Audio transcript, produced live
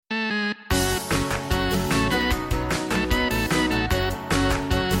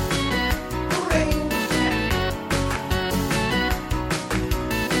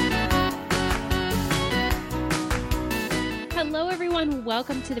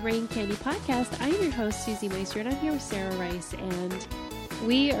welcome to the Brain Candy Podcast. I am your host, Susie Meister, and I'm here with Sarah Rice, and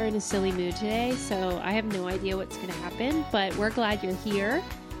we are in a silly mood today, so I have no idea what's going to happen, but we're glad you're here.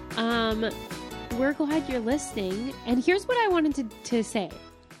 We're glad you're listening, and here's what I wanted to say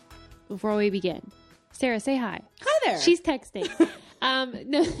before we begin. Sarah, say hi. Hi there. She's texting.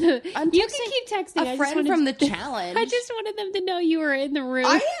 No, you can keep texting. A friend from the challenge. I just wanted them to know you were in the room.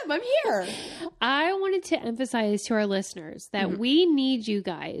 I am. I'm here. I wanted to emphasize to our listeners that we need you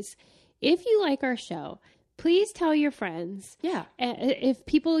guys. If you like our show, please tell your friends. Yeah. If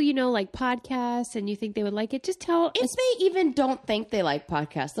people, like podcasts and you think they would like it, just tell. If they even don't think they like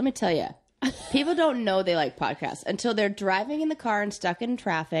podcasts, let me tell you. People don't know they like podcasts until they're driving in the car and stuck in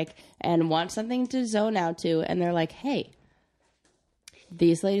traffic and want something to zone out to. And they're like, hey,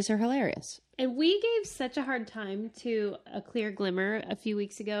 these ladies are hilarious. And we gave such a hard time to A Clear Glimmer a few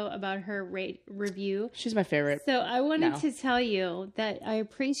weeks ago about her review. She's my favorite. So I wanted to tell you that I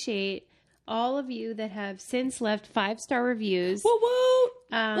appreciate all of you that have since left 5-star reviews. Whoa,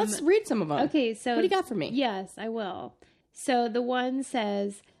 whoa. Let's read some of them. Okay, so what do you got for me? Yes, I will. So the one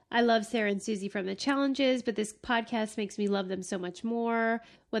says, I love Sarah and Susie from the challenges, but this podcast makes me love them so much more.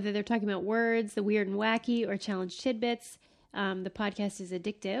 Whether they're talking about words, the weird and wacky, or challenge tidbits, the podcast is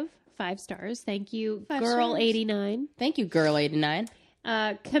addictive. 5 stars. Thank you, Girl89. Thank you, Girl89.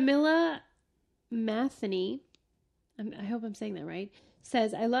 Camilla Matheny, I hope I'm saying that right,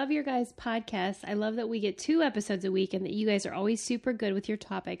 says, I love your guys' podcast. I love that we get 2 episodes a week and that you guys are always super good with your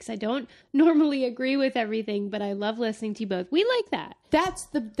topics. I don't normally agree with everything, but I love listening to you both. We like that.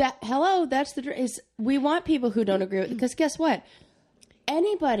 We want people who don't agree with, because guess what?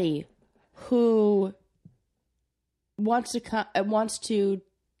 Anybody who wants to,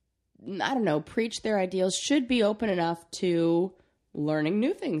 I don't know, preach their ideals should be open enough to learning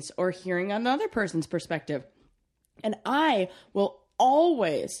new things or hearing another person's perspective. And I will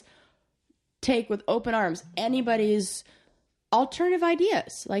always take with open arms anybody's alternative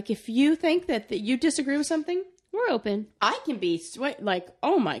ideas. Like, if you think that you disagree with something, we're open. I can be like,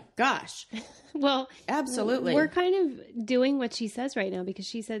 oh my gosh. Well, absolutely. We're kind of doing what she says right now, because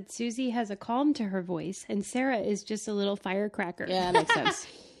she said Susie has a calm to her voice and Sarah is just a little firecracker. Yeah, that makes sense.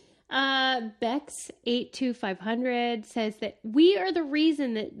 Bex82500 says that we are the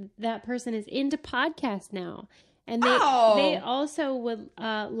reason that person is into podcasts now. And they also would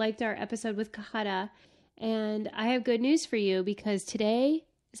liked our episode with Kahara. And I have good news for you, because today's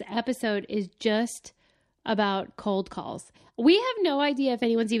episode is just about cold calls. We have no idea if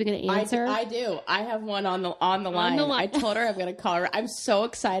anyone's even going to answer. I do. I have one on the line. I told her I'm going to call her. I'm so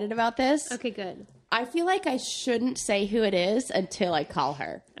excited about this. Okay, good. I feel like I shouldn't say who it is until I call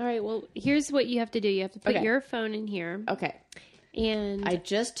her. All right. Well, here's what you have to do. You have to put your phone in here. Okay. And I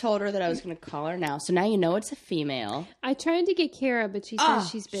just told her that I was going to call her now. So now you know it's a female. I tried to get Kara, but she says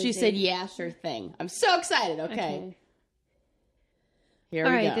she's busy. She said, yeah, sure thing. I'm so excited. Okay. Here we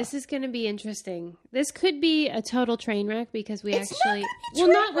go. All right. This is going to be interesting. This could be a total train wreck, because we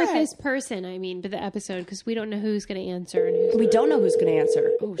not with this person, I mean, but the episode, because we don't know who's going to answer. And we don't know who's going to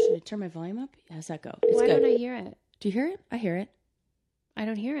answer. Oh, should I turn my volume up? How's that go? It's Why good. don't I hear it? Do you hear it? I hear it. I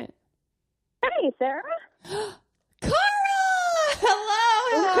don't hear it. Hey, Sarah.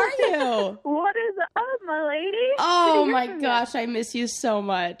 Hello, how are you? What is up, my lady? Oh my gosh, I miss you so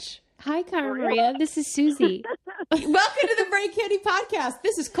much. Hi, Cara Maria. This is Susie. Welcome to the Brain Candy Podcast.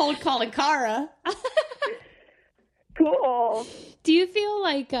 This is Cold Calling Cara. Cool. Do you feel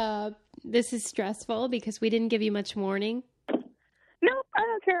like this is stressful because we didn't give you much warning? Nope, I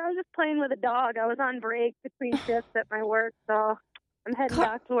don't care. I was just playing with a dog. I was on break between shifts at my work, so I'm heading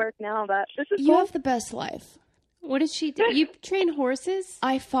back to work now. But this is You have the best life. What does she do? You train horses?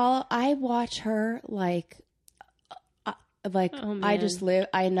 I watch her like oh, I just live.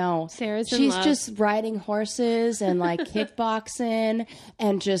 I know. Sarah's in She's love. just riding horses and like kickboxing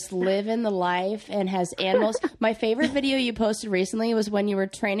and just living the life and has animals. My favorite video you posted recently was when you were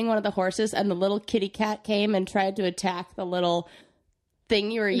training one of the horses and the little kitty cat came and tried to attack the little thing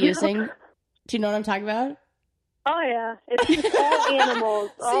you were using. Do you know what I'm talking about? Oh yeah, it's all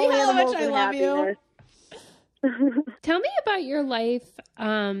animals. All how animals much I and love you? happiness. Tell me about your life.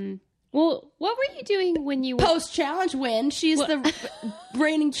 Well, what were you doing when you were... Post-challenge win. She's the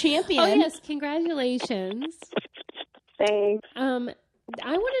reigning champion. Oh, yes. Congratulations. Thanks. I want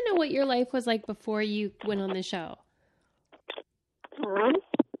to know what your life was like before you went on the show. My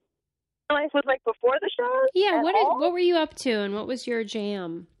life was like before the show? Yeah, what were you up to and what was your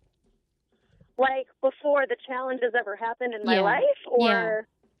jam? Like before the challenges ever happened in my life? Or... Yeah.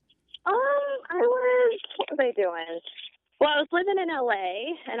 what was I doing? Well, I was living in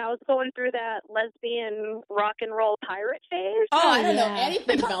LA, and I was going through that lesbian rock and roll pirate phase. Oh, I don't know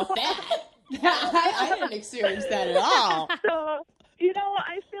anything about that. I didn't experience that at all. So, you know,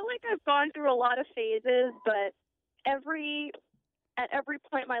 I feel like I've gone through a lot of phases, but at every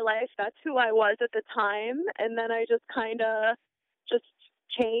point in my life, that's who I was at the time, and then I just kind of just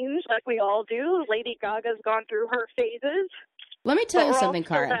changed, like we all do. Lady Gaga's gone through her phases. Let me tell you something,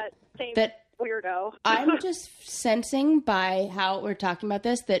 Karen. That weirdo. I'm just sensing by how we're talking about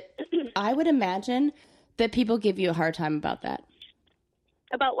this that I would imagine that people give you a hard time about that.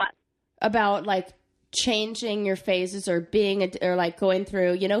 About what? About like changing your phases or being or like going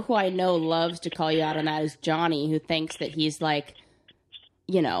through. You know who I know loves to call you out on that is Johnny, who thinks that he's like,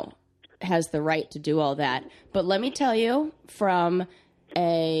 you know, has the right to do all that. But let me tell you, from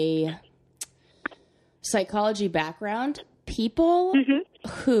a psychology background, people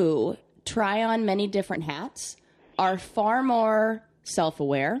who try on many different hats are far more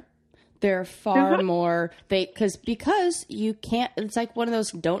self-aware. They're far more because you can't. It's like one of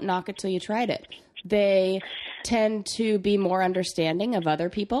those don't knock it till you tried it. They tend to be more understanding of other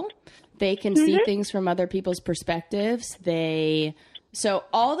people. They can see things from other people's perspectives. So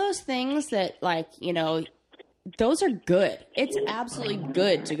all those things that, like, you know, those are good. It's absolutely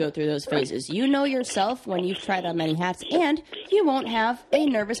good to go through those phases. You know yourself when you've tried on many hats, and you won't have a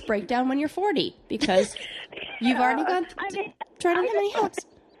nervous breakdown when you're 40 because you've already tried on many hats.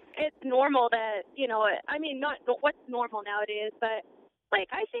 It's normal that, you know, I mean, not what's normal nowadays, but like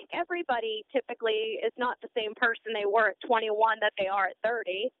I think everybody typically is not the same person they were at 21 that they are at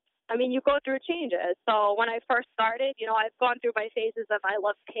 30. I mean, you go through changes. So when I first started, you know, I've gone through my phases of I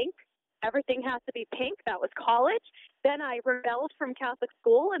love pink. Everything has to be pink. That was college. Then I rebelled from Catholic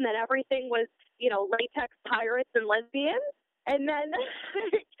school, and then everything was, you know, latex pirates and lesbians. And then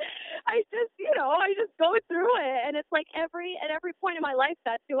I just go through it. And it's like at every point in my life,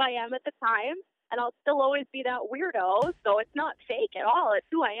 that's who I am at the time. And I'll still always be that weirdo. So it's not fake at all. It's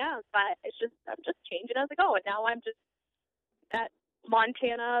who I am. But I'm just changing as I go. And now I'm just that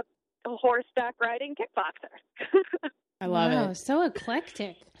Montana horseback riding kickboxer. I love it. So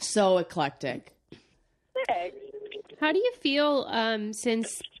eclectic. So eclectic. Thanks. How do you feel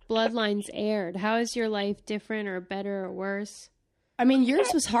since Bloodlines aired? How is your life different or better or worse? I mean,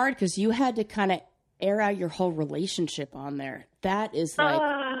 yours was hard because you had to kind of air out your whole relationship on there. That is like,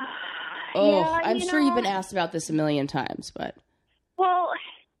 yeah, I'm sure you've been asked about this a million times, but. Well,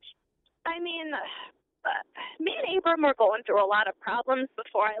 I mean, me and Abram were going through a lot of problems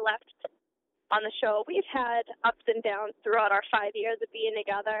before I left on the show. We've had ups and downs throughout our 5 years of being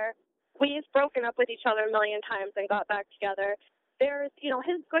together. We've broken up with each other a million times and got back together. There's, you know,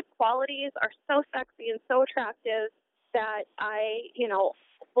 his good qualities are so sexy and so attractive that I, you know,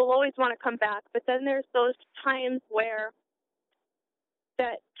 will always want to come back. But then there's those times where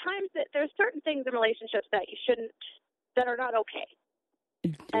there's certain things in relationships that that are not okay.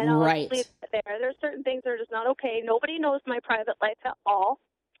 And I'll leave it there. There's certain things that are just not okay. Nobody knows my private life at all.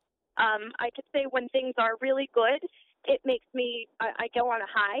 I could say when things are really good, it makes me, I go on a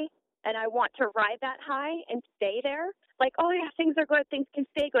high, and I want to ride that high and stay there. Like, oh, yeah, things are good. Things can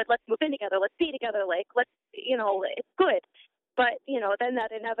stay good. Let's move in together. Let's be together. Like, let's, you know, it's good. But, you know, then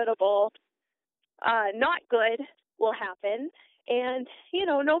that inevitable not good will happen. And, you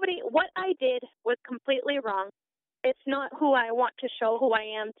know, what I did was completely wrong. It's not who I want to show who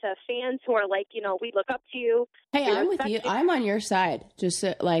I am to fans who are like, you know, we look up to you. Hey, I'm with you. I'm on your side. Just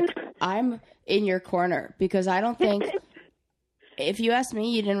like I'm in your corner because I don't think, if you ask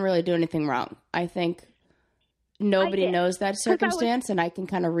me, you didn't really do anything wrong. I think nobody knows that circumstance, and I can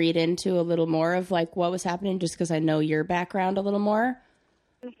kind of read into a little more of like what was happening just because I know your background a little more.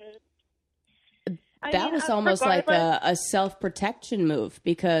 Mm-hmm. That was almost like a self-protection move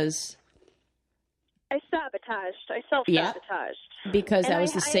because I self-sabotaged. Because that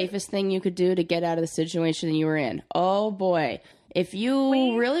was the safest thing you could do to get out of the situation you were in. Oh, boy. If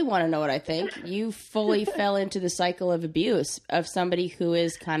you really want to know what I think, you fully fell into the cycle of abuse of somebody who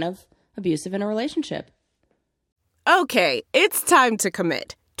is kind of abusive in a relationship. Okay, it's time to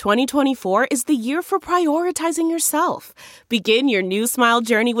commit. 2024 is the year for prioritizing yourself. Begin your new smile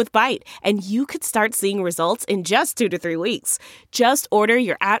journey with Byte, and you could start seeing results in just 2 to 3 weeks. Just order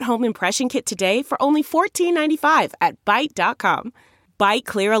your at-home impression kit today for only $14.95 at Byte.com. Byte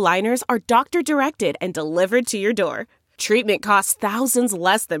Clear aligners are doctor-directed and delivered to your door. Treatment costs thousands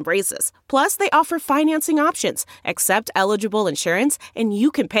less than braces. Plus, they offer financing options, accept eligible insurance, and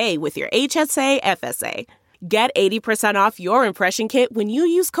you can pay with your HSA FSA. Get 80% off your impression kit when you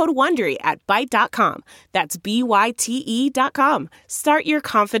use code WONDERY at Byte.com. That's BYTE.com. Start your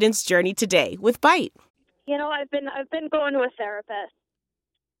confidence journey today with Byte. I've been going to a therapist.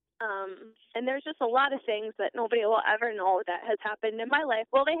 And there's just a lot of things that nobody will ever know that has happened in my life.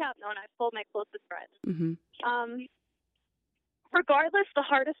 Well, they have known. I've told my closest friends. Mm-hmm. Regardless, the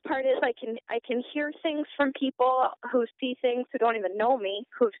hardest part is I can hear things from people who see things who don't even know me,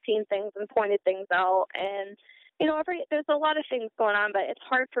 who've seen things and pointed things out. And, there's a lot of things going on, but it's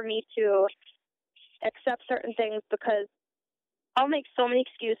hard for me to accept certain things because I'll make so many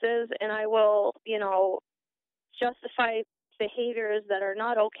excuses and I will, justify behaviors that are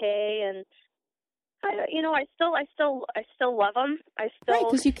not okay. And I still love them. Right,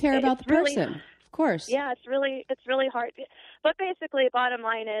 because you care about the person. Of course. Yeah, it's really hard. But basically, bottom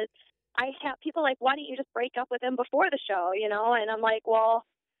line is, I have people like, why don't you just break up with him before the show? And I'm like, well,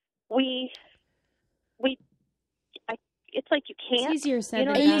 it's like you can't. It's easier said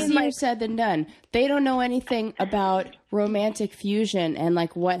than done. Easier said than done. They don't know anything about romantic fusion and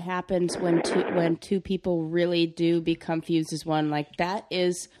like what happens when two people really do become fused as one. Like that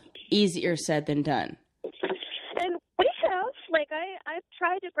is easier said than done. And we have, I've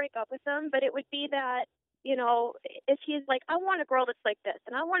tried to break up with him, but it would be that, if he's like, I want a girl that's like this,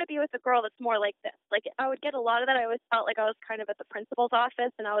 and I want to be with a girl that's more like this. Like, I would get a lot of that. I always felt like I was kind of at the principal's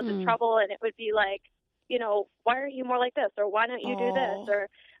office, and I was in trouble, and it would be like, why aren't you more like this? Or why don't you do this? Or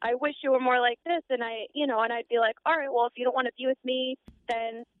I wish you were more like this. And and I'd be like, all right, well, if you don't want to be with me,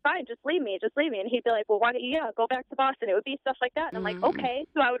 then fine, just leave me. And he'd be like, well, why don't you, go back to Boston. It would be stuff like that. And I'm like, okay.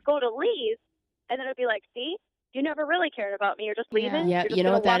 So I would go to leave, and then I'd be like, see, you never really cared about me. You're just leaving. Yeah, just you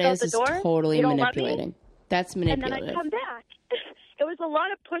know what that is? It's totally manipulating. That's manipulative. And then I'd come back. It was a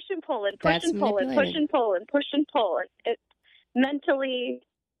lot of push and pull and push and pull. And it mentally,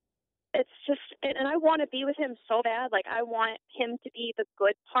 it's just, and I want to be with him so bad. Like, I want him to be the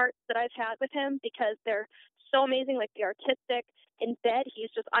good parts that I've had with him because they're so amazing. Like, the artistic. In bed, he's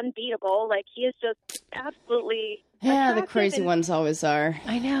just unbeatable. Like, he is just absolutely. Yeah, the crazy ones always are.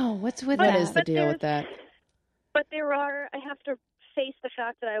 I know. What's with that? What is the deal with that? But I have to face the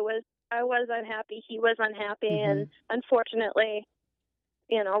fact that I was unhappy. He was unhappy. And unfortunately,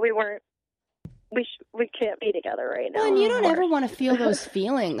 we can't be together right now. Well, and you don't ever want to feel those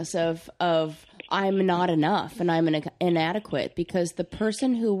feelings of I'm not enough and I'm inadequate, because the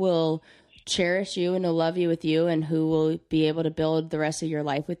person who will cherish you and will love you with you and who will be able to build the rest of your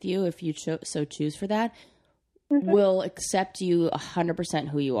life with you, if you so choose for that, will accept you 100%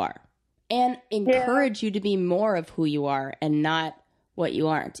 who you are and encourage you to be more of who you are and not what you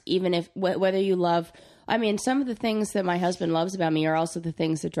aren't. Even if whether you love, some of the things that my husband loves about me are also the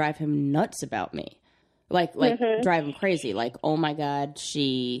things that drive him nuts about me. Like drive him crazy. Like, oh my God,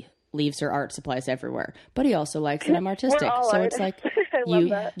 she leaves her art supplies everywhere. But he also likes that I'm artistic. So it's like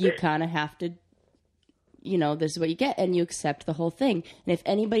you kind of have to, this is what you get, and you accept the whole thing. And if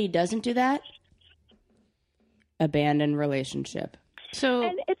anybody doesn't do that, abandon relationship. So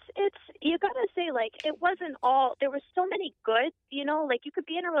and it's you gotta say, like, it wasn't all, there was so many goods, like you could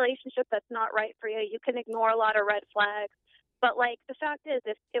be in a relationship that's not right for you. You can ignore a lot of red flags, but like the fact is,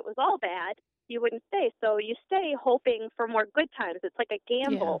 if it was all bad, you wouldn't stay. So you stay hoping for more good times. It's like a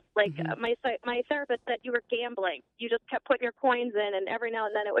gamble. Yeah. Like my therapist said, you were gambling. You just kept putting your coins in, and every now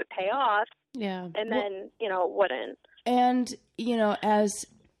and then it would pay off. Yeah. And then, wouldn't. And, as,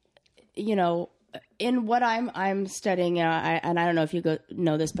 in what I'm studying, and I don't know if you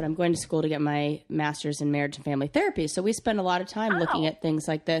know this, but I'm going to school to get my master's in marriage and family therapy. So we spend a lot of time looking at things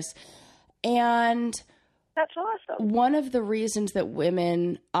like this. And that's awesome. One of the reasons that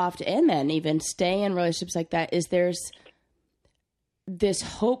women often, and men even, stay in relationships like that is there's this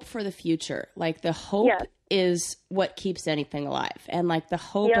hope for the future. Like the hope is what keeps anything alive. And like the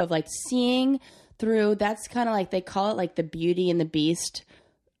hope of like seeing through, that's kind of like, they call it like the Beauty and the Beast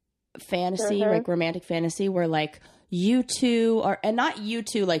fantasy, like romantic fantasy, where like you two are, and not you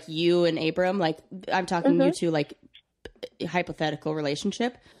two like you and Abram, like I'm talking you two like hypothetical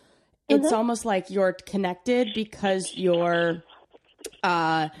relationship. It's almost like you're connected because you're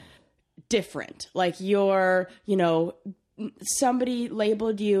different. Like you're, somebody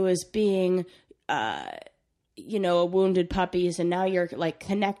labeled you as being a wounded puppies, and now you're like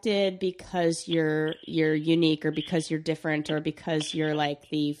connected because you're unique, or because you're different, or because you're like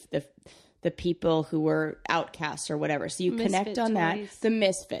the people who were outcasts or whatever. So you connect on that. The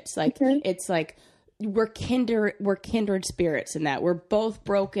misfits, like it's like we're kindred spirits in that we're both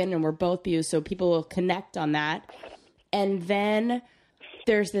broken and we're both abused. So people will connect on that, and then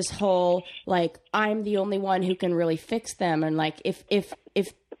there's this whole like I'm the only one who can really fix them, and like if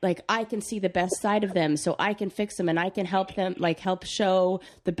I can see the best side of them, so I can fix them and I can help them, like help show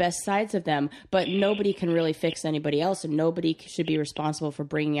the best sides of them. But nobody can really fix anybody else, and nobody should be responsible for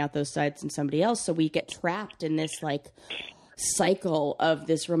bringing out those sides in somebody else. So we get trapped in this like cycle of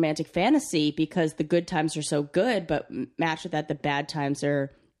this romantic fantasy because the good times are so good, but matched with that, the bad times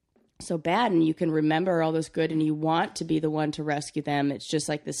are so bad, and you can remember all those good and you want to be the one to rescue them. It's just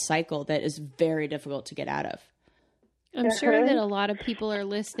like this cycle that is very difficult to get out of. I'm sure that a lot of people are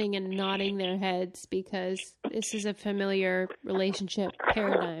listening and nodding their heads because this is a familiar relationship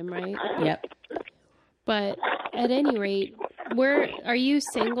paradigm, right? Yep. But at any rate, are you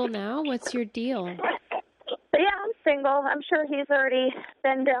single now? What's your deal? Yeah, I'm single. I'm sure he's already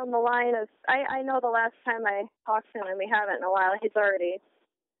been down the line of, I know the last time I talked to him, and we haven't in a while, he's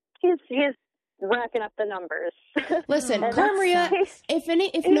racking up the numbers. Listen, Maria,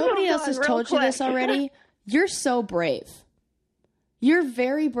 if nobody else has told you this already, you're so brave. You're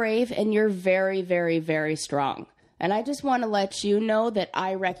very brave, and you're very, very, very strong. And I just want to let you know that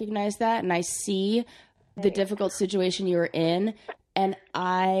I recognize that, and I see the difficult situation you're in, and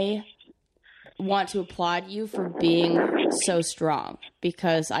I want to applaud you for being so strong,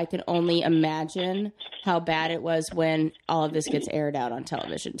 because I can only imagine how bad it was when all of this gets aired out on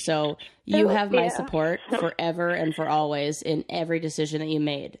television. So you have my support forever and for always in every decision that you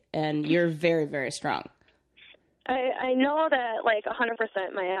made, and you're very, very strong. I know that, like,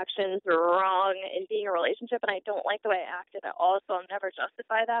 100% my actions were wrong in being in a relationship, and I don't like the way I acted at all, so I'll never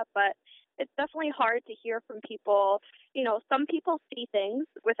justify that. But it's definitely hard to hear from people. You know, some people see things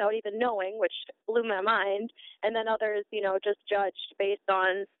without even knowing, which blew my mind, and then others, you know, just judged based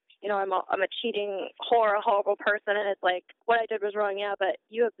on, you know, I'm a cheating, horrible person, and it's like, what I did was wrong, yeah, but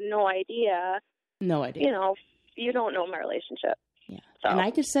you have no idea. No idea. You know, you don't know my relationship. Yeah. So, and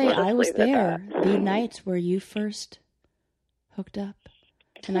I could say I was there the night where you first hooked up.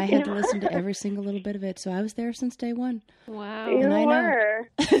 And I had to listen to every single little bit of it. So I was there since day one. Wow. You and I were.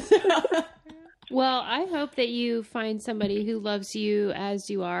 know. Well, I hope that you find somebody who loves you as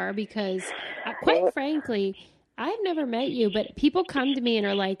you are, because quite frankly, I've never met you, but people come to me and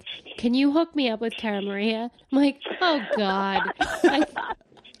are like, can you hook me up with Cara Maria? I'm like, oh God.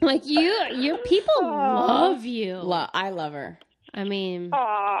 Like your people love you. I love her. I mean,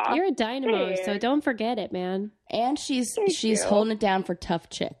 Aww, you're a dynamo, thanks. so don't forget it, man. And she's holding it down for tough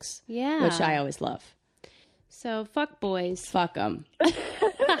chicks. Yeah. Which I always love. So fuck boys. Fuck them.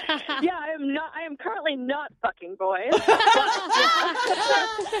 Yeah, I am currently not fucking boys. That's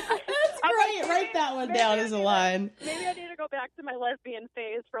great. Write that one down as a line. Maybe I need to go back to my lesbian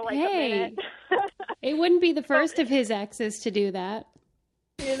phase for like a Hey. minute. It wouldn't be the first of his exes to do that.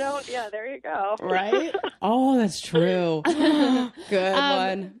 You know, yeah, there you go. Right? Oh, that's true. Good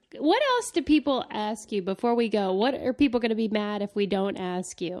one. What else do people ask you before we go? What are people going to be mad if we don't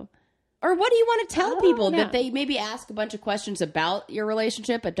ask you? Or what do you want to tell people? yeah. That they maybe ask a bunch of questions about your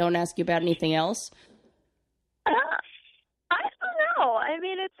relationship but don't ask you about anything else? I don't know. I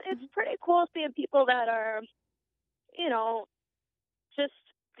mean, it's pretty cool seeing people that are, you know, just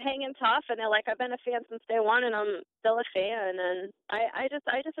hanging tough, and they're like, I've been a fan since day one, and I'm still a fan. And I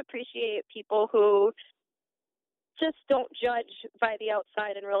just appreciate people who just don't judge by the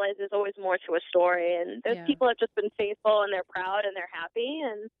outside and realize there's always more to a story. And there's people that have just been faithful, and they're proud, and they're happy,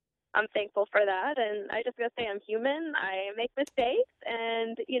 and I'm thankful for that. And I just gotta say, I'm human. I make mistakes,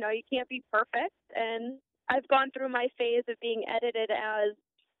 and you know, you can't be perfect. And I've gone through my phase of being edited as,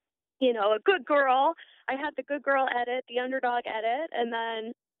 you know, a good girl. I had the good girl edit, the underdog edit, and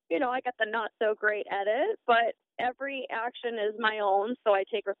then, you know, I got the not so great edit. But every action is my own, so I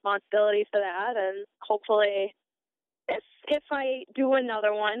take responsibility for that. And hopefully, if I do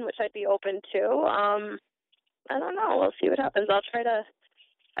another one, which I'd be open to, I don't know. We'll see what happens. I'll try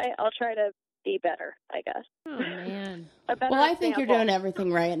to be better, I guess. Oh, man. Well, I think you're doing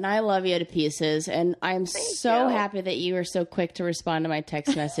everything right, and I love you to pieces, and I'm so happy that you were so quick to respond to my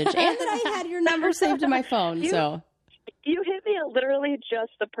text message, and that I had your number saved in my phone, so. You hit me at literally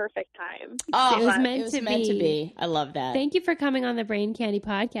just the perfect time. Oh, It was meant to be. I love that. Thank you for coming on the Brain Candy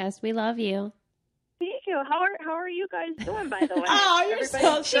podcast. We love you. Thank you. How are you guys doing, by the way? Oh, you're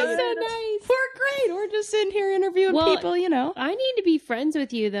so She's so nice. We're great. We're just sitting here interviewing people, you know. I need to be friends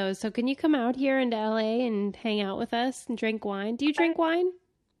with you, though. So can you come out here into LA and hang out with us and drink wine? Do you drink wine?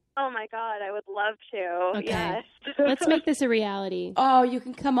 Oh, my God. I would love to. Okay. Yes. Let's make this a reality. Oh, you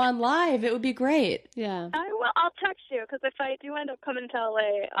can come on live. It would be great. Yeah. I'll text you, because if I do end up coming to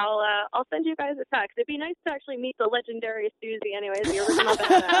LA, I'll send you guys a text. It'd be nice to actually meet the legendary Susie, anyways, the original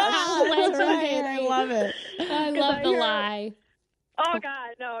badass. Legendary. I love it. I love the lie. Oh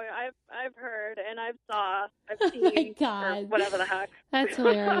God, no! I've heard and I've seen. Oh my God. Or whatever the heck. That's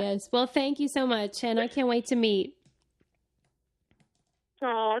hilarious. Well, thank you so much, and I can't wait to meet.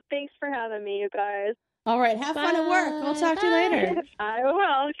 Oh, thanks for having me, you guys. All right, have fun at work. We'll talk to you later. I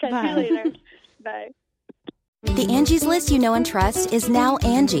will. Catch you later. Bye. The Angie's List you know and trust is now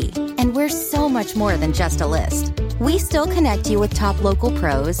Angie, and we're so much more than just a list. We still connect you with top local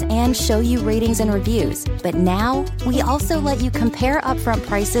pros and show you ratings and reviews, but now we also let you compare upfront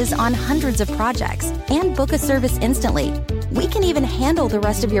prices on hundreds of projects and book a service instantly. We can even handle the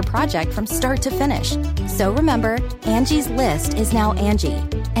rest of your project from start to finish. So remember, Angie's List is now Angie,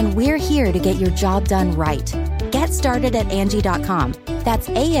 and we're here to get your job done right. Get started at Angie.com. That's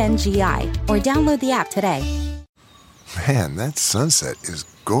ANGI, or download the app today. Man, that sunset is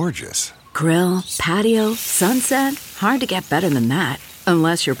gorgeous. Grill, patio, sunset. Hard to get better than that.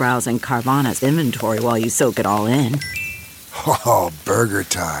 Unless you're browsing Carvana's inventory while you soak it all in. Oh, burger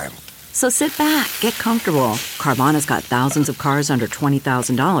time. So sit back, get comfortable. Carvana's got thousands of cars under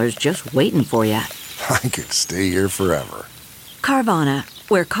 $20,000 just waiting for you. I could stay here forever. Carvana,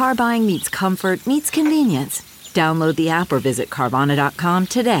 where car buying meets comfort meets convenience. Download the app or visit Carvana.com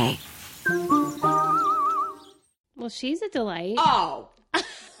today. Well, she's a delight. Oh,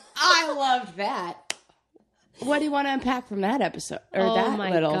 I loved that. What do you want to unpack from that episode or that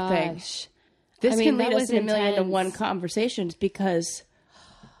little thing? This can lead us in a million to one conversations because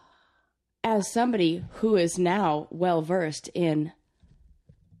as somebody who is now well versed in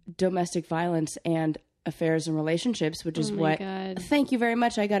domestic violence and affairs and relationships, which is thank you very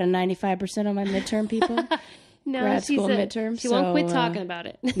much. I got a 95% on my midterm, people. No, grad school midterm. She won't quit talking about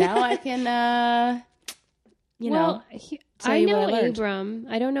it. Now I can, I know Abram.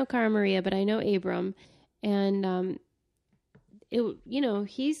 I don't know Cara Maria, but I know Abram. And,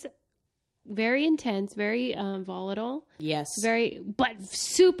 he's very intense, very volatile. Yes. But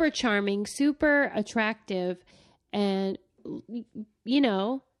super charming, super attractive, and,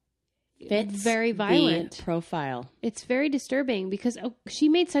 fits very violent. The profile. It's very disturbing because she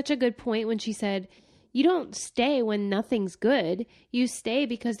made such a good point when she said, you don't stay when nothing's good. You stay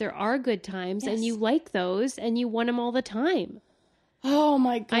because there are good times and you like those and you want them all the time. Oh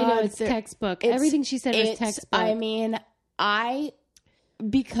my God. I know it's textbook. Everything she said was textbook. I mean, of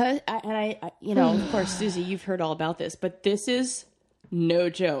course, Susie, you've heard all about this, but this is no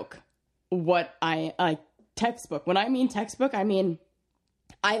joke. What I textbook. When I mean textbook, I mean,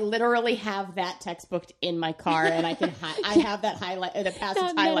 I literally have that textbook in my car, and I can I have that highlight, the passage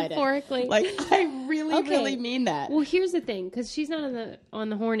highlighted. Metaphorically, like I really mean that. Well, here's the thing, because she's not on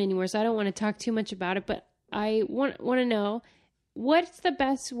the horn anymore, so I don't want to talk too much about it. But I want to know what's the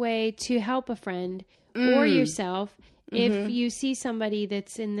best way to help a friend or yourself if you see somebody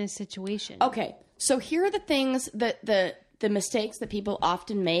that's in this situation. Okay, so here are the things that the mistakes that people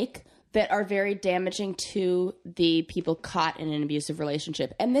often make that are very damaging to the people caught in an abusive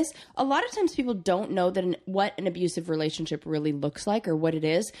relationship. And this, a lot of times people don't know that what an abusive relationship really looks like or what it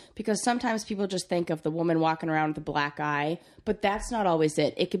is, because sometimes people just think of the woman walking around with a black eye, but that's not always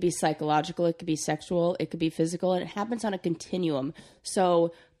it. It could be psychological, it could be sexual, it could be physical, and it happens on a continuum.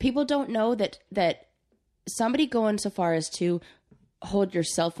 So people don't know that somebody going so far as to hold your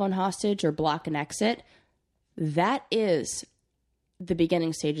cell phone hostage or block an exit, that is the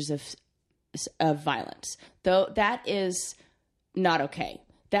beginning stages of violence. Though that is not okay.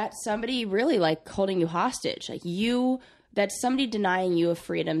 That's somebody really like holding you hostage. That's somebody denying you a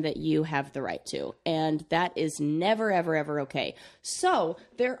freedom that you have the right to. And that is never, ever, ever okay. So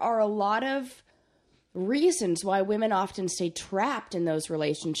there are a lot of reasons why women often stay trapped in those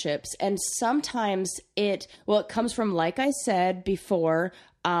relationships. And sometimes it comes from, like I said before,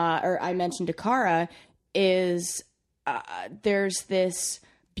 or I mentioned to Cara, is there's this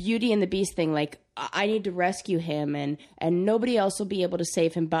Beauty and the Beast thing, like I need to rescue him and nobody else will be able to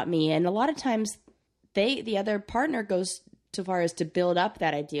save him but me. And a lot of times the other partner goes so far as to build up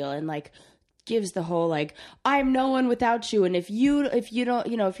that ideal and like gives the whole like, I'm no one without you, and if you don't,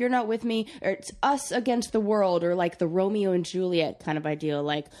 if you're not with me, or it's us against the world, or like the Romeo and Juliet kind of ideal,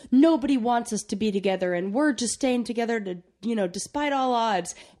 like nobody wants us to be together and we're just staying together to, despite all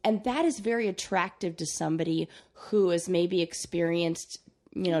odds. And that is very attractive to somebody who has maybe experienced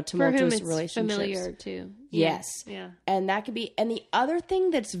tumultuous relationships. Familiar too. Yes. Yeah. And that could be, and the other thing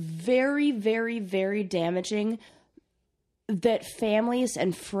that's very, very, very damaging that families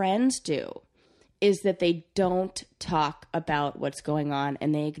and friends do is that they don't talk about what's going on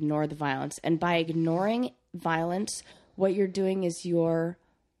and they ignore the violence. And by ignoring violence, what you're doing is you're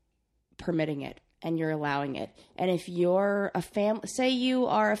permitting it. and you're allowing it. And if you're say you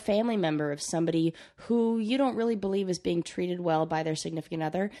are a family member of somebody who you don't really believe is being treated well by their significant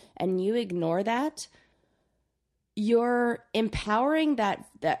other, and you ignore that, you're empowering that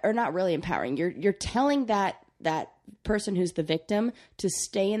or not really empowering. You're telling that person who's the victim to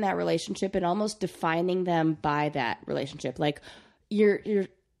stay in that relationship and almost defining them by that relationship. Like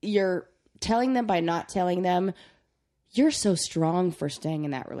you're telling them by not telling them, you're so strong for staying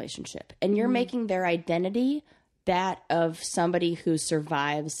in that relationship. And you're making their identity that of somebody who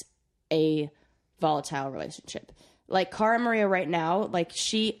survives a volatile relationship. Like Cara Maria right now, like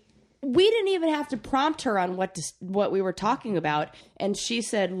we didn't even have to prompt her on what we were talking about. And she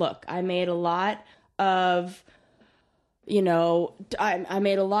said, look, I made a lot of, I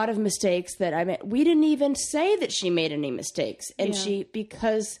made a lot of mistakes we didn't even say that she made any mistakes. And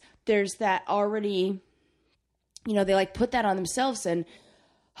because there's that already, they like put that on themselves and,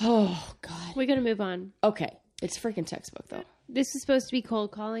 oh God. We got to move on. Okay. It's freaking textbook though. This is supposed to be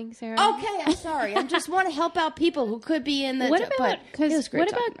cold calling, Sarah. Okay, I'm sorry. I just want to help out people who could be in the. What about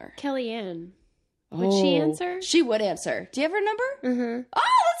Kellyanne? Would she answer? She would answer. Do you have her number? Mm-hmm.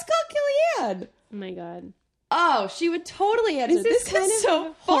 Oh, let's call Kellyanne. Oh my God. Oh, she would totally answer. This is kind of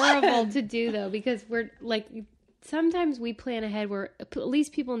so horrible to do though, because we're like, sometimes we plan ahead where at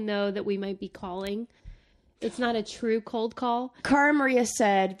least people know that we might be calling. It's not a true cold call. Cara Maria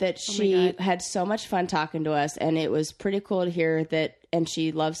said that she had so much fun talking to us, and it was pretty cool to hear that. And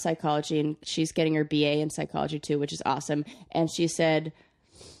she loves psychology, and she's getting her BA in psychology too, which is awesome. And she said,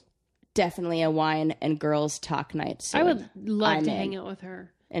 definitely a wine and girls talk night soon. I would love to hang out with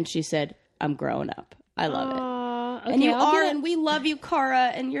her. And she said, I'm growing up. I love it. Okay, and you are, and we love you, Cara,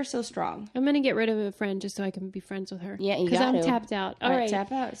 and you're so strong. I'm going to get rid of a friend just so I can be friends with her. Yeah, you got to. Because I'm tapped out. All right.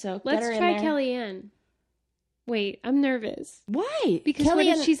 Tap out. So let's try Kellyanne. Wait, I'm nervous. Why? Because what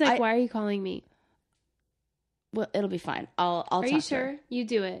if she's like, why are you calling me? Well, it'll be fine. I'll talk to her. Are you sure? You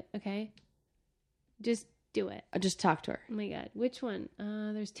do it, okay? Just do it. I'll just talk to her. Oh my God. Which one?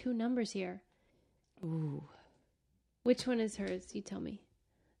 There's 2 numbers here. Ooh. Which one is hers? You tell me.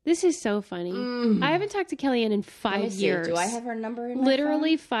 This is so funny. I haven't talked to Kellyanne in 5 years. Do I have her number in my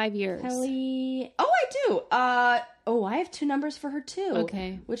Literally phone? 5 years. Kelly. Oh, I do. I have 2 numbers for her too.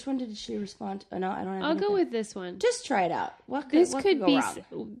 Okay. Which one did she respond? No, I don't have. I'll go with this one. Just try it out. What could go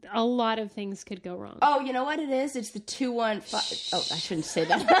wrong? A lot of things could go wrong. Oh, you know what it is? It's the 215. Oh, I shouldn't say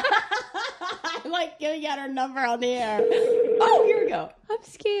that. I'm like giving out her number on the air. Oh, here we go. I'm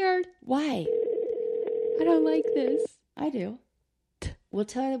scared. Why? I don't like this. I do. We'll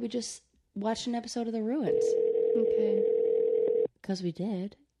tell her that we just watched an episode of The Ruins. Okay. Because we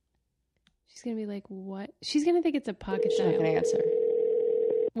did. She's going to be like, what? She's going to think it's a pocket dial. She's not going to answer.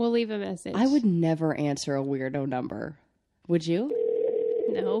 We'll leave a message. I would never answer a weirdo number. Would you?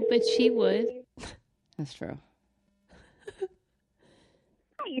 No, but she would. That's true.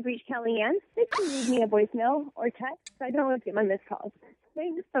 Hi, you've reached Kellyanne. You can leave me a voicemail or text. I don't want to get my missed calls.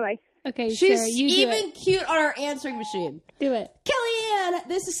 Thanks. Bye-bye. Okay, she's Sarah, you even cute on our answering machine. Do it. Kellyanne,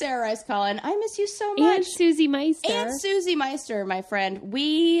 this is Sarah Rice calling. I miss you so much. And Susie Meister. And Susie Meister, my friend.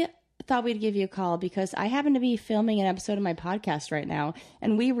 We thought we'd give you a call because I happen to be filming an episode of my podcast right now,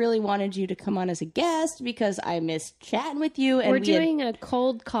 and we really wanted you to come on as a guest because I miss chatting with you. And we're doing a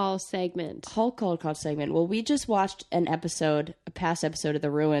cold call segment. Cold call segment. Well, we just watched a past episode of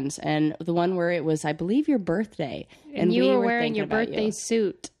The Ruins, and the one where it was, I believe, your birthday. And you were wearing your birthday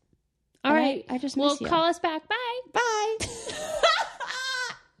suit. All right. I just miss you. Call us back. Bye. Bye.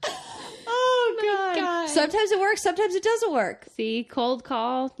 Oh, God. Sometimes it works. Sometimes it doesn't work. See, cold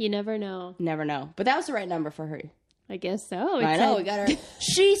call. You never know. Never know. But that was the right number for her. I guess so. I know. We got her.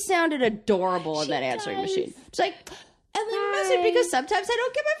 She sounded adorable in that answering machine. She's like, and leave a message because sometimes I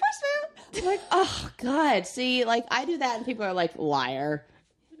don't get my voicemail. I'm like, oh, God. See, like, I do that and people are like, liar.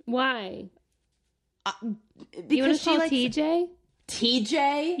 Why? Because you want to call TJ?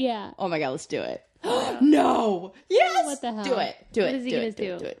 TJ? Yeah. Oh, my God. Let's do it. No. Yes. What the hell? Do it. Do it. What is he going to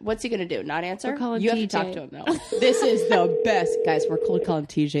do? Do it. What's he going to do? Not answer? We'll call him you TJ. have to talk to him, though. This is the best. Guys, we're cold calling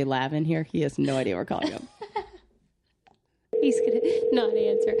TJ Lavin here. He has no idea we're calling him. He's going to not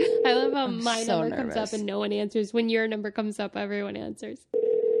answer. I love how my so number comes up and no one answers. When your number comes up, everyone answers.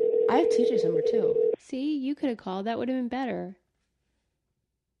 I have TJ's number, too. See, you could have called. That would have been better.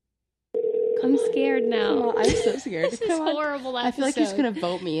 I'm scared now. Come on, I'm so scared. This is horrible episode. I feel like he's going to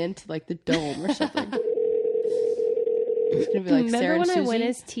vote me into, like, the dome or something. It's going to be like Remember Sarah and when Susie? I went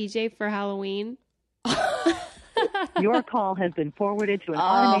as TJ for Halloween? Your call has been forwarded to an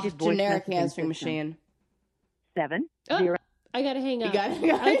automated voice generic messaging answering system. machine. 7 Oh. 0. I gotta hang up.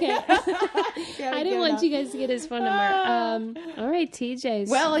 Okay. I didn't want you guys to get his phone number. All right, TJ.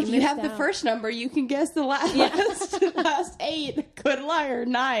 Well, if you have the first number, you can guess the last 8. Good luck, or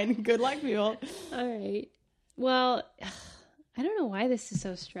 9. Good luck, people. All right. Well, I don't know why this is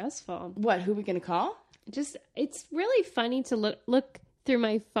so stressful. What? Who are we gonna call? It's really funny to look through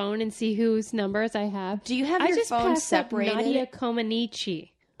my phone and see whose numbers I have. Do you have your phone separated? Nadia Comaneci.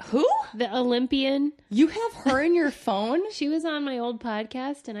 Who? The Olympian. You have her in your phone? She was on my old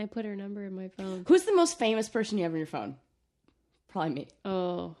podcast, and I put her number in my phone. Who's the most famous person you have in your phone? Probably me.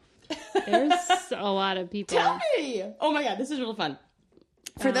 Oh, there's a lot of people. Tell me! Oh my God, this is really fun.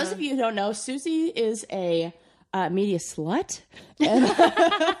 For those of you who don't know, Susie is a media slut. And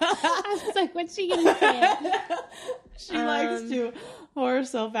I was like, what's she going to say? She likes to whore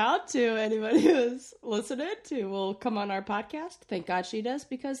herself out to anybody who's listening to will come on our podcast. Thank God she does,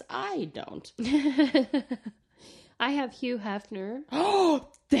 because I don't. I have Hugh Hefner. Oh,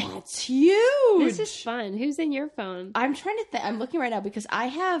 that's huge. This is fun. Who's in your phone? I'm trying to think. I'm looking right now because I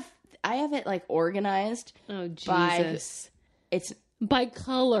have it like organized. Oh, Jesus. It's by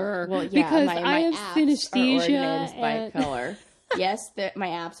color. Well, yeah, because my I have synesthesia by color. Yes, my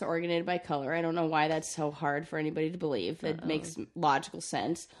apps are organized by color. I don't know why that's so hard for anybody to believe. It makes logical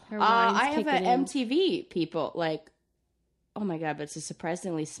sense. I have an MTV people, like, oh my God, but it's a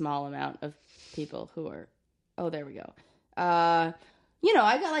surprisingly small amount of people who are, oh, there we go. I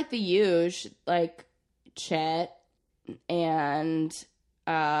got like the huge, like Chet and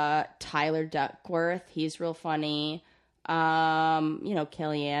Tyler Duckworth. He's real funny.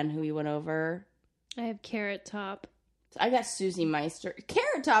 Kellyanne, who we went over. I have Carrot Top. I got Susie Meister.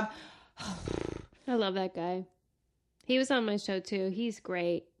 Carrot Top. I love that guy. He was on my show too. He's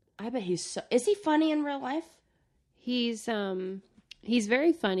great. I bet is he funny in real life? He's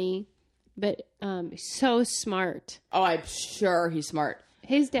very funny, but so smart. Oh, I'm sure he's smart.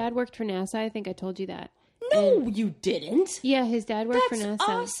 His dad worked for NASA. I think I told you that. No, you didn't. Yeah, his dad worked for NASA. That's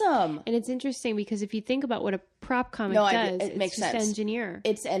awesome. And it's interesting because if you think about what a prop comic does, it makes sense. Engineer.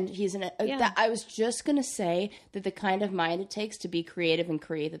 I was just going to say that the kind of mind it takes to be creative and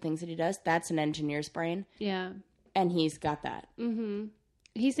create the things that he does, that's an engineer's brain. Yeah. And he's got that. Mm-hmm.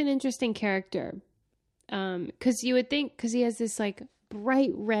 He's an interesting character. Because you would think, because he has this like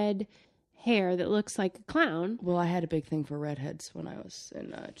bright red hair that looks like a clown. Well, I had a big thing for redheads when I was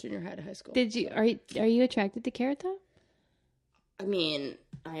in junior high to high school. Did you? Are you attracted to Carrot Top? I mean,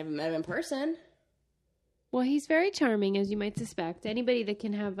 I haven't met him in person. Well, he's very charming, as you might suspect. Anybody that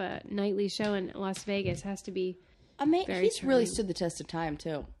can have a nightly show in Las Vegas has to be he's charming. Really stood the test of time,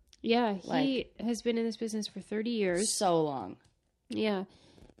 too. Yeah, he has been in this business for 30 years. So long. Yeah.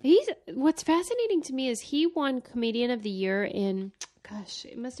 What's fascinating to me is he won Comedian of the Year in, gosh,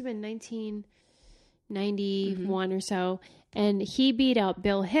 it must have been 1991 or so. And he beat out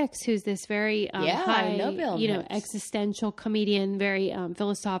Bill Hicks, who's this very high, I know Bill Hicks. Existential comedian, very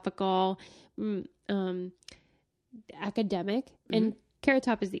philosophical, academic. Mm-hmm. And Carrot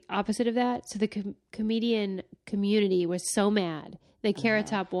Top is the opposite of that. So the comedian community was so mad that Carrot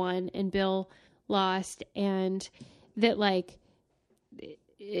Top won and Bill lost, and that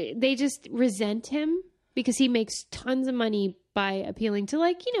they just resent him because he makes tons of money by appealing to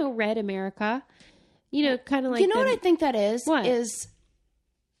Red America. Kind of like... what I think that is? What?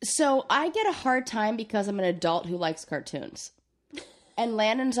 So I get a hard time because I'm an adult who likes cartoons. And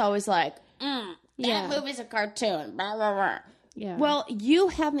Landon's always like, that movie's a cartoon. Blah, blah, blah. Yeah. Well, you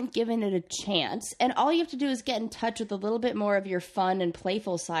haven't given it a chance. And all you have to do is get in touch with a little bit more of your fun and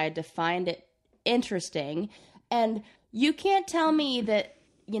playful side to find it interesting. And you can't tell me that,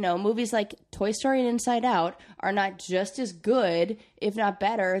 movies like Toy Story and Inside Out are not just as good, if not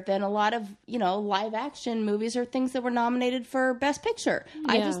better, than a lot of, live action movies or things that were nominated for Best Picture.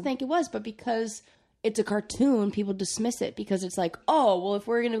 Yeah. I just think it was, but because it's a cartoon, people dismiss it because it's like, oh, well, if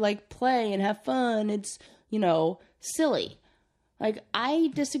we're going to play and have fun, it's, silly.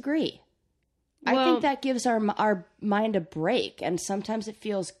 I disagree. Well, I think that gives our mind a break, and sometimes it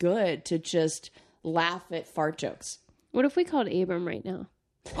feels good to just laugh at fart jokes. What if we called Abram right now?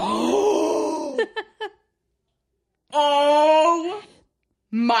 Oh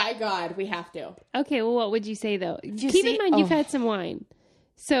my God, we have to. Okay, well, what would you say though? Keep in mind you've had some wine.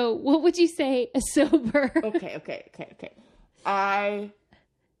 So what would you say sober? Okay. Well,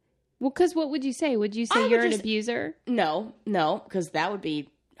 because what would you say? Would you say you're an abuser? No, because that would be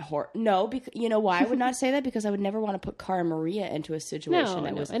no, because you know why I would not say that? Because I would never want to put Cara Maria into a situation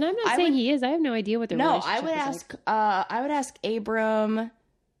that was. And I'm not saying he is. I have no idea what their relationship is. No, I would ask Abram.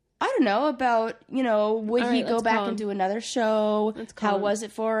 I don't know about, would he go back and do another show? How was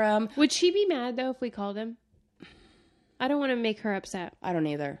it for him? Would she be mad, though, if we called him? I don't want to make her upset. I don't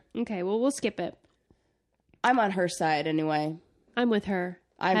either. Okay, well, we'll skip it. I'm on her side anyway. I'm with her.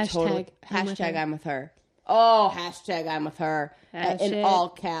 Hashtag I'm with her. Oh, hashtag I'm with her. In all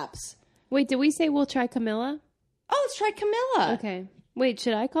caps. Wait, did we say we'll try Camilla? Oh, let's try Camilla. Okay. Wait,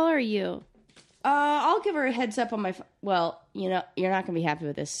 should I call her or you? I'll give her a heads up on my... Well, you know, you're not going to be happy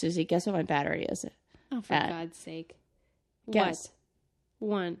with this, Susie. Guess what my battery is? Oh, for God's sake. Guess. What?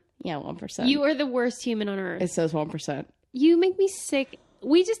 1. Yeah, 1%. You are the worst human on earth. It says 1%. You make me sick.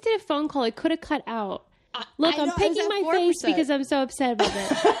 We just did a phone call. It could have cut out. Look, I'm picking my face because I'm so upset about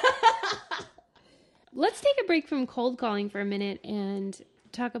it. Let's take a break from cold calling for a minute and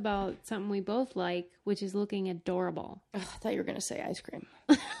talk about something we both like, which is looking adorable. Ugh, I thought you were going to say ice cream.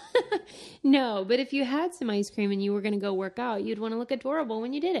 No, but if you had some ice cream and you were going to go work out, you'd want to look adorable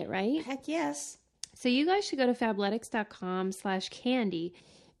when you did it, right? Heck yes. So you guys should go to fabletics.com/candy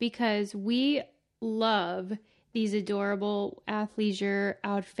because we love these adorable athleisure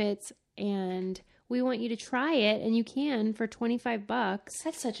outfits and we want you to try it, and you can for $25.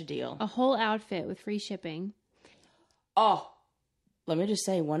 That's such a deal. A whole outfit with free shipping. Oh, let me just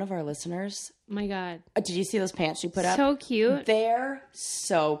say, one of our listeners... My God. Did you see those pants she put up? So cute. They're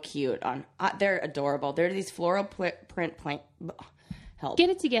so cute. They're adorable. They're these floral print... Help. Get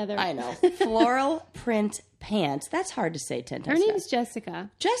it together. I know. Floral print pants. That's hard to say 10 times. Her name's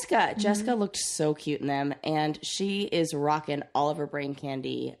Jessica. Jessica. Jessica looked so cute in them, and she is rocking all of her Brain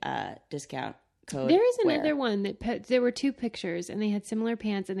Candy discount code. There is another one that there were 2 pictures, and they had similar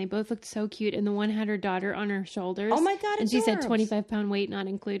pants, and they both looked so cute. And the one had her daughter on her shoulders. Oh my God! And she said 25-pound weight not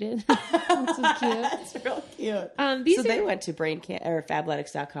included. This is cute. That's real cute. They went to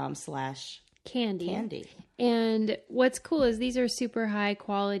fabletics.com/candy. And what's cool is these are super high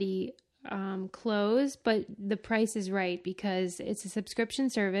quality clothes, but the price is right because it's a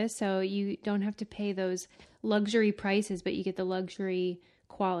subscription service, so you don't have to pay those luxury prices, but you get the luxury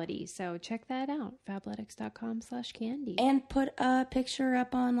quality. So check that out, fabletics.com/candy. And put a picture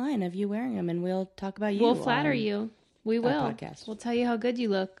up online of you wearing them, and we'll talk about you. We'll flatter you. We will. Podcast. We'll tell you how good you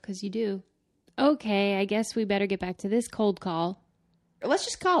look, because you do. Okay, I guess we better get back to this cold call. Let's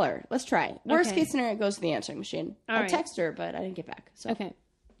just call her. Let's try. Worst case scenario, it goes to the answering machine. I text her, but I didn't get back. So okay.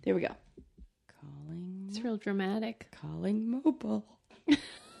 Here we go. Calling. It's real dramatic. Calling mobile.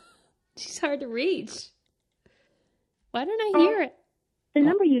 She's hard to reach. Why don't I hear it? The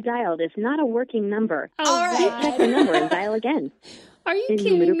number you dialed is not a working number. Oh, Please check the number and dial again. Are you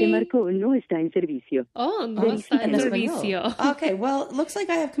kidding me? El número que marcó no está en servicio. Oh, no está en servicio. Okay, well, it looks like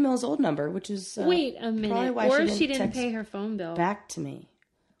I have Camilla's old number, which is... Wait a minute. Or she didn't pay her phone bill. Back to me.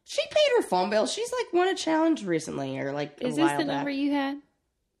 She paid her phone bill. She's like won a challenge recently, or like Is this the number you had?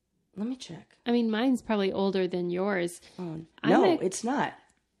 Let me check. I mean, mine's probably older than yours. Oh, no, it's not.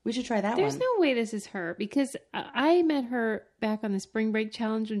 We should try that There's no way this is her, because I met her back on the Spring Break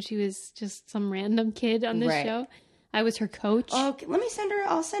Challenge when she was just some random kid on this show. I was her coach. Okay, let me send her.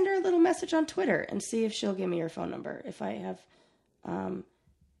 I'll send her a little message on Twitter and see if she'll give me her phone number. If I have,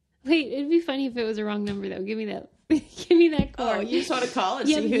 Wait, it'd be funny if it was a wrong number though. Give me that. Give me that cord. Oh, you just want to call and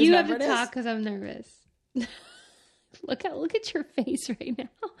see whose you number have to it is? talk because I'm nervous. Look at your face right now.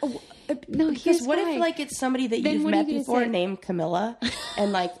 Oh, no, because what if like it's somebody that you've met before named Camilla,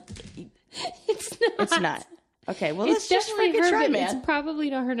 and like it's not. It's not. Okay, well, let's it's just freaking try, man. It's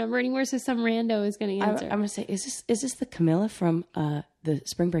probably not her number anymore, so some rando is going to answer. I'm going to say, is this the Camilla from the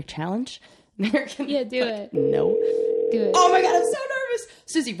Spring Break Challenge? Yeah, do it. No. Do it. Oh my God, I'm so nervous.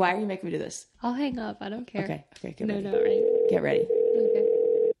 Susie, why are you making me do this? I'll hang up. I don't care. Okay, get no, ready. No, right. Get ready. Okay.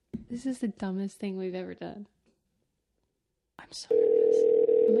 This is the dumbest thing we've ever done. I'm so nervous.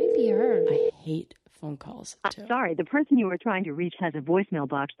 It might be her. I hate phone calls, too. Sorry, the person you are trying to reach has a voicemail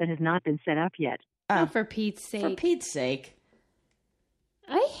box that has not been set up yet. Oh, for Pete's sake. For Pete's sake.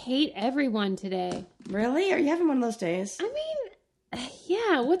 I hate everyone today. Really? Are you having one of those days? I mean,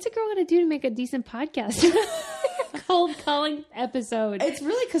 yeah. What's a girl going to do to make a decent podcast? Cold calling episode. It's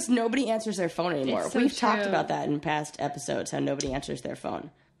really because nobody answers their phone anymore. So We've true. talked about that in past episodes, how nobody answers their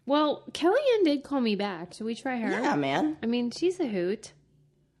phone. Well, Kellyanne did call me back. Should we try her? Yeah, man. I mean, she's a hoot.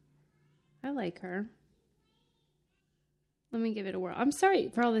 I like her. Let me give it a whirl. I'm sorry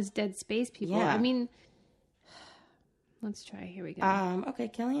for all this dead space, people. Yeah. I mean, let's try. Here we go. Okay,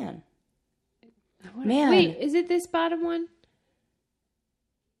 Kellyanne. Man. Wait, is it this bottom one?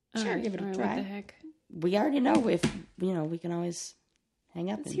 Sure, give it a try. What the heck? We already know if, we can always hang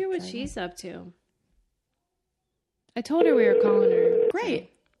up. Let's hear what she's up to. I told her we were calling her. Great.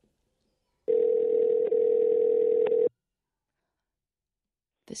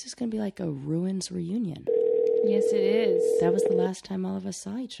 This is going to be like a Ruins reunion. Yes, it is. That was the last time all of us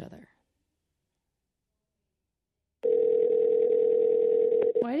saw each other.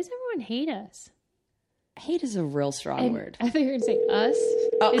 Why does everyone hate us? Hate is a real strong word. I thought you were going to say us.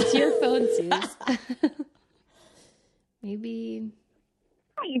 Oh. It's your phone, Suze. Maybe.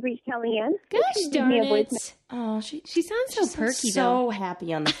 Hi, you've reached Kellyanne. Gosh darn it. Oh, she sounds so perky, so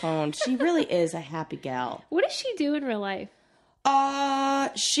happy on the phone. She really is a happy gal. What does she do in real life?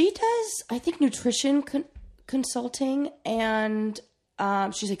 She does, I think, nutrition consulting, and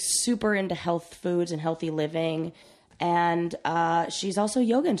she's like super into health foods and healthy living, and she's also a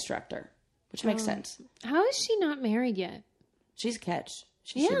yoga instructor, which makes sense. How is she not married yet? She's a catch.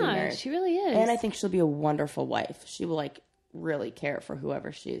 She should be married. She really is. And I think she'll be a wonderful wife. She will really care for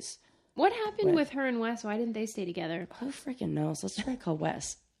whoever she's. What happened with her and Wes? Why didn't they stay together? Who freaking knows? Let's try to call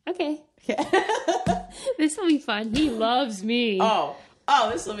Wes. Okay. This will be fun. He loves me. Oh,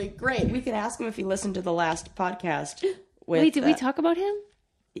 this will be great. We can ask him if he listened to the last podcast. Wait, did we talk about him?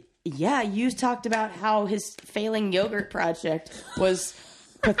 Yeah, you talked about how his failing yogurt project was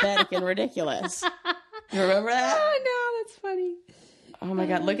pathetic and ridiculous. You remember that? Oh, no, that's funny. Oh, my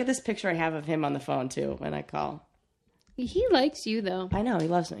God. Look at this picture I have of him on the phone, too, when I call. He likes you, though. I know. He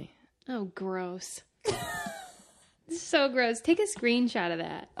loves me. Oh, gross. So gross. Take a screenshot of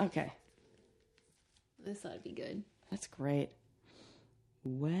that. Okay. This ought to be good. That's great.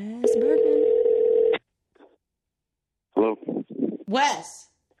 Wes Bergman. Hello. Wes.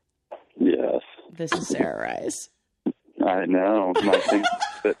 Yes. This is Sarah Rice. I know.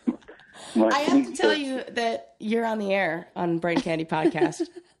 I have to tell you that you're on the air on Brain Candy Podcast.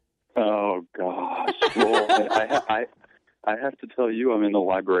 Oh, gosh. Well, I have to tell you, I'm in the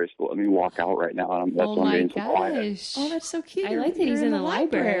library, so let me walk out right now. That's oh, my gosh. Oh, that's so cute. I like that he's in the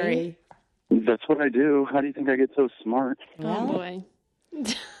library. That's what I do. How do you think I get so smart? Oh, boy.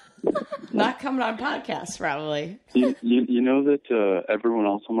 Not coming on podcasts, probably. You know that everyone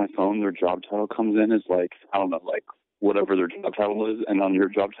else on my phone, their job title comes in as I don't know, whatever their job title is, and on your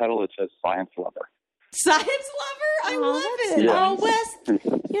job title it says science lover. Science lover? I love it. Yeah. Oh, Wes,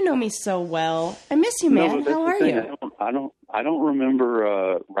 you know me so well. I miss you, man. How are you? I don't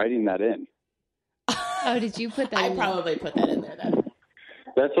remember writing that in. Oh, did you put that in? I probably put that in there then.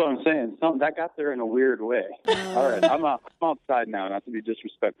 That's what I'm saying. That got there in a weird way. All right, I'm outside now, not to be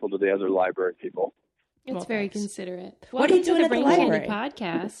disrespectful to the other library people. It's very considerate. What are you doing at the library?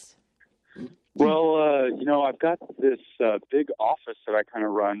 Podcast. Well, I've got this big office that I kind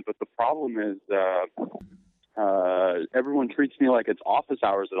of run, but the problem is everyone treats me like it's office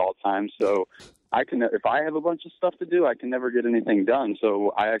hours at all times. So if I have a bunch of stuff to do, I can never get anything done.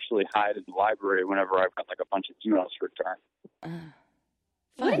 So I actually hide in the library whenever I've got a bunch of emails to return.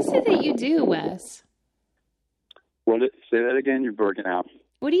 What is it that you do, Wes? Say that again. You're breaking out.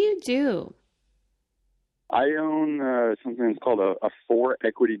 What do you do? I own something that's called a 4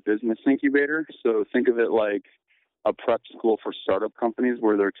 equity business incubator. So think of it like a prep school for startup companies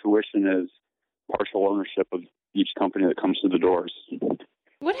where their tuition is partial ownership of each company that comes through the doors.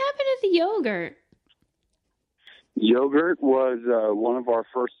 What happened to the yogurt? Yogurt was one of our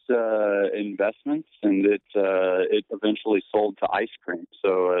first investments, and it eventually sold to ice cream,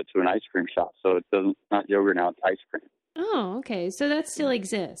 so to an ice cream shop. So it's not yogurt now; it's ice cream. Oh, okay. So that still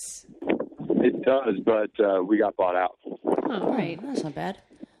exists. It does, but we got bought out. Oh, right. That's not bad.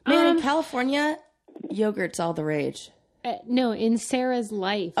 Man, in California, yogurt's all the rage. No, in Sarah's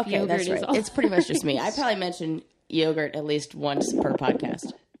life, okay, yogurt that's right. is all it's pretty much just me. I probably mention yogurt at least once per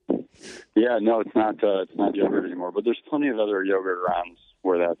podcast. Yeah, no, it's not yogurt anymore, but there's plenty of other yogurt around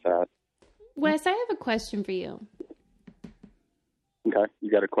where that's at. Wes, I have a question for you. Okay, you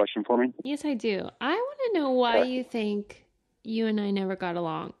got a question for me? Yes, I do. I want to know why you think you and I never got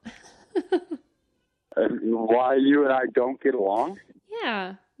along. Why you and I don't get along?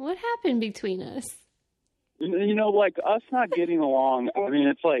 Yeah, what happened between us? Us not getting along. I mean,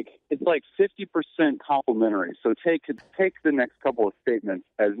 it's like 50% complimentary. So take the next couple of statements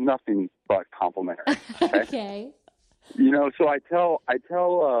as nothing but complimentary. Okay. So I tell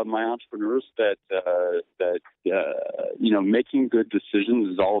my entrepreneurs that making good decisions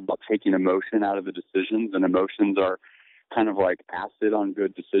is all about taking emotion out of the decisions, and emotions are kind of like acid on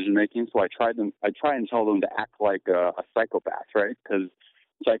good decision making. So I try and tell them to act like a psychopath, right? Because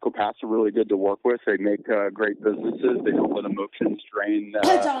psychopaths are really good to work with. They make great businesses. They don't let emotions drain.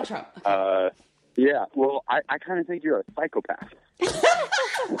 Donald Trump. Yeah. Well, I kind of think you're a psychopath.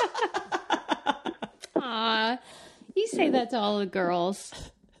 Aw, you say that to all the girls.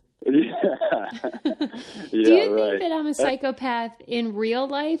 Yeah. Do you think that I'm a psychopath in real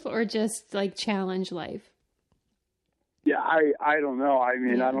life or just like challenge life? Yeah, I don't know. I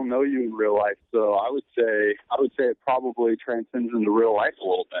mean, I don't know you in real life, so I would say it probably transcends into real life a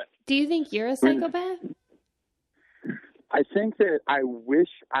little bit. Do you think you're a psychopath? I think that I wish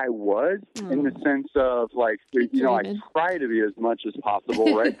I was, in the sense of, like, you know, I try to be as much as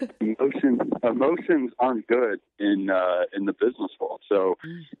possible, right? Emotions aren't good in the business world. So,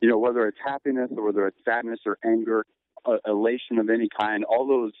 you know, whether it's happiness or whether it's sadness or anger, elation of any kind, all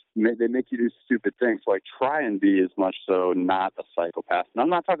those, they make you do stupid things. So I try and be as much so not a psychopath. And I'm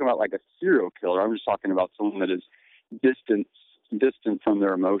not talking about like a serial killer. I'm just talking about someone that is distant from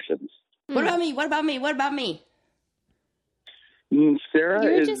their emotions. What about me? What about me? What about me? Sarah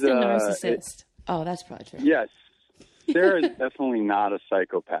You're is just a narcissist. Oh, that's probably true. Yes. Sarah is definitely not a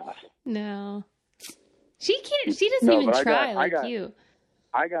psychopath. No. She can't. She doesn't even try like you.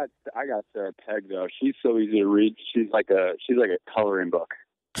 I got Sarah pegged though. She's so easy to read. She's like a coloring book.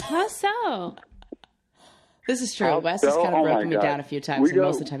 How so? This is true. Wes has kind of broken me down a few times, and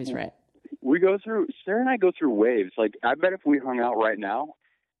most of the time he's right. Sarah and I go through waves. Like, I bet if we hung out right now,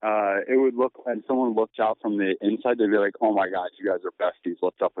 it would look, and someone looked out from the inside, they'd be like, oh my God, you guys are besties.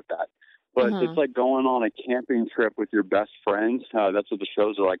 What's up with that? But it's like going on a camping trip with your best friends. That's what the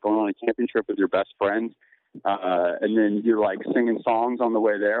shows are like, going on a camping trip with your best friends. And then you're like singing songs on the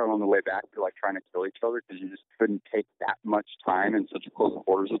way there, and on the way back, you're like trying to kill each other because you just couldn't take that much time in such close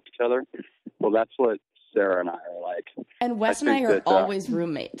quarters with each other. Well, that's what Sarah and I are like. And Wes and I are always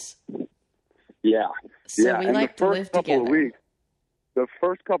roommates. Yeah. So we like to live together. The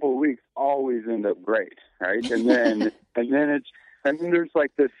first couple of weeks always end up great, right? And then and then there's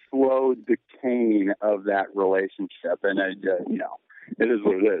like this slow decaying of that relationship, and you know, it is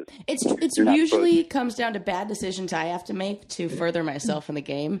what it is. It's usually comes down to bad decisions I have to make to further myself in the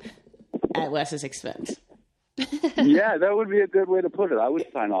game at Wes's expense. Yeah, that would be a good way to put it. I would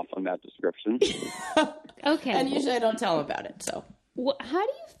sign off on that description. Okay. And usually I don't tell him about it. So, how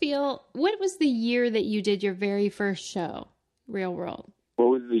do you feel? What was the year that you did your very first show, Real World? What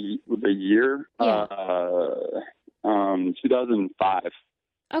was the year? Yeah. 2005.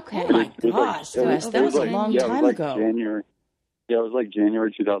 Okay. Oh my gosh, Wes, that was a long time ago. January. Yeah, it was like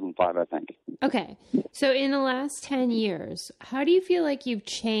January 2005, I think. Okay. So in the last 10 years, how do you feel like you've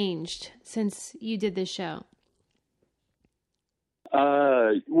changed since you did this show?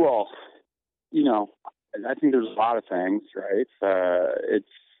 Well, you know, I think there's a lot of things, right?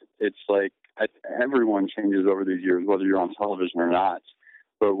 It's like everyone changes over these years, whether you're on television or not.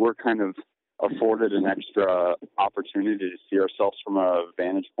 But we're kind of afforded an extra opportunity to see ourselves from a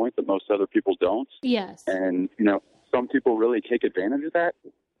vantage point that most other people don't. Yes. And, you know, some people really take advantage of that,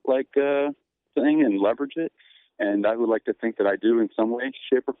 like, thing and leverage it. And I would like to think that I do in some way,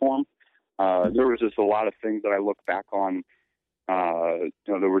 shape, or form. There was just a lot of things that I look back on, you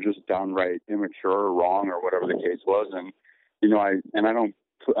know, that were just downright immature or wrong or whatever the case was. And, you know,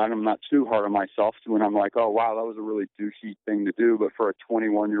 I'm not too hard on myself when I'm like, oh, wow, that was a really douchey thing to do. But for a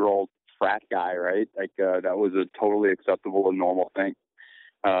 21-year-old frat guy, right, like, that was a totally acceptable and normal thing.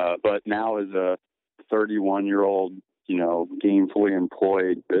 But now as a 31-year-old, you know, gainfully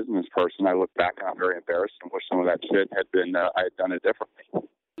employed business person, I look back and I'm very embarrassed and wish some of that shit had been, I had done it differently.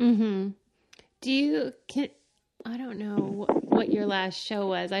 Mm-hmm. I don't know what your last show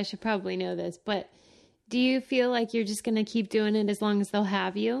was. I should probably know this, but do you feel like you're just going to keep doing it as long as they'll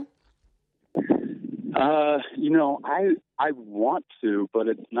have you? You know, I want to, but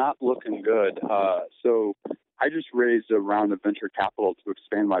it's not looking good. So I just raised a round of venture capital to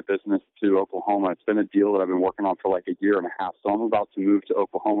expand my business to Oklahoma. It's been a deal that I've been working on for like a year and a half. So I'm about to move to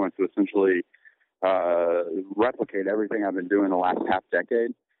Oklahoma to essentially replicate everything I've been doing the last half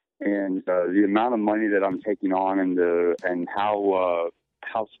decade. And the amount of money that I'm taking on and how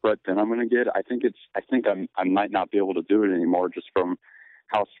spread thin I'm going to get, I think I might not be able to do it anymore just from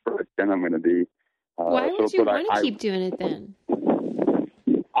how spread thin I'm going to be. Why would you want to keep doing it then?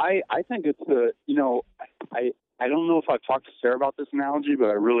 I think it's you know, I don't know if I've talked to Sarah about this analogy, but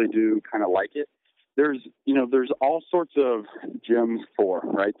I really do kind of like it. There's all sorts of gyms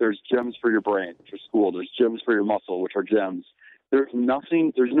right? There's gyms for your brain, for school. There's gyms for your muscle, which are gyms. There's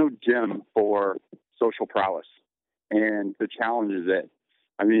no gym for social prowess. And the challenge is it.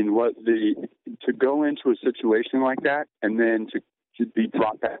 I mean, to go into a situation like that and then to be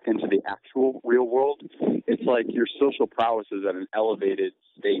brought back into the actual real world, it's like your social prowess is at an elevated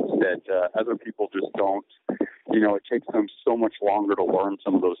state that other people just don't. You know, it takes them so much longer to learn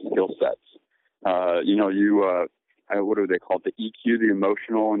some of those skill sets. You know, what are they called? The EQ, the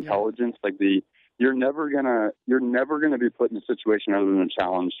emotional intelligence, like you're never gonna be put in a situation other than a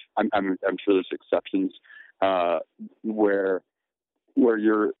challenge. I'm sure there's exceptions where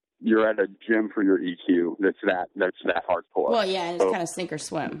you're at a gym for your EQ. That's that hardcore. Well, yeah, and it's kind of sink or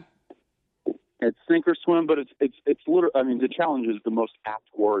swim. It's sink or swim, but it's literally, I mean, the challenge is the most apt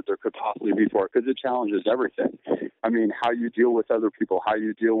word there could possibly be for it, because it challenges everything. I mean, how you deal with other people, how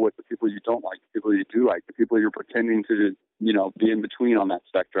you deal with the people you don't like, the people you do like, the people you're pretending to, be in between on that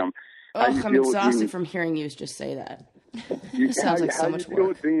spectrum. I'm exhausted from hearing you just say that. It sounds like so much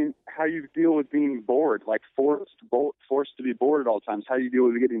work. How you deal with being bored, like forced to be bored at all times, how you deal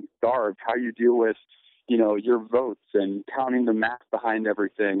with getting starved, how you deal with, your votes and counting the math behind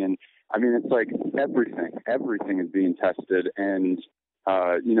everything. And I mean, it's like everything is being tested. And,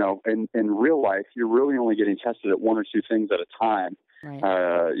 in real life, you're really only getting tested at one or two things at a time. Right.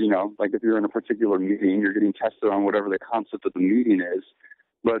 Like if you're in a particular meeting, you're getting tested on whatever the concept of the meeting is.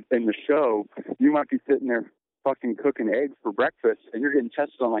 But in the show, you might be sitting there fucking cooking eggs for breakfast, and you're getting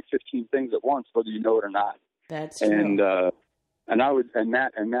tested on like 15 things at once, whether you know it or not. That's true. And that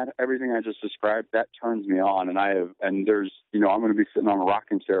everything I just described, that turns me on. And there's, I'm going to be sitting on a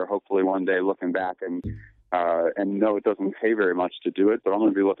rocking chair hopefully one day looking back and no, it doesn't pay very much to do it, but I'm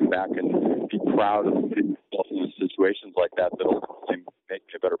going to be looking back and be proud of being in situations like that'll make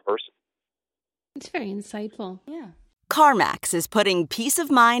me a better person. It's very insightful. Yeah. CarMax is putting peace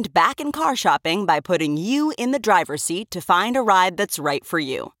of mind back in car shopping by putting you in the driver's seat to find a ride that's right for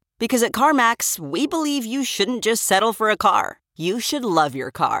you. Because at CarMax, we believe you shouldn't just settle for a car. You should love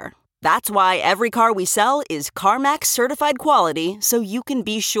your car. That's why every car we sell is CarMax certified quality, so you can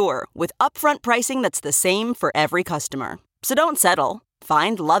be sure with upfront pricing that's the same for every customer. So don't settle.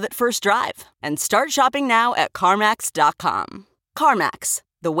 Find love at first drive and start shopping now at CarMax.com. CarMax,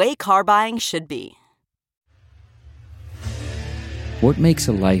 the way car buying should be. What makes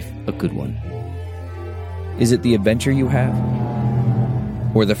a life a good one? Is it the adventure you have?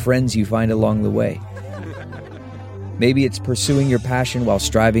 Or the friends you find along the way? Maybe it's pursuing your passion while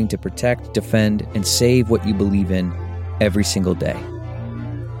striving to protect, defend, and save what you believe in every single day.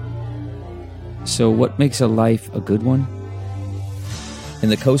 So what makes a life a good one? In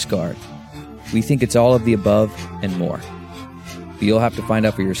the Coast Guard, we think it's all of the above and more. But you'll have to find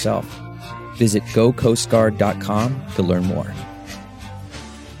out for yourself. Visit gocoastguard.com to learn more.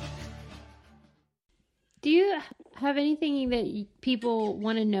 Do you have anything that people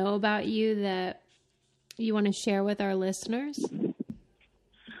want to know about you that you want to share with our listeners?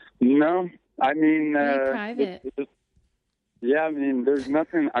 No, I mean, private. Yeah, I mean, there's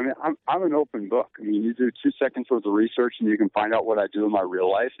nothing. I mean, I'm an open book. I mean, you do 2 seconds worth of research and you can find out what I do in my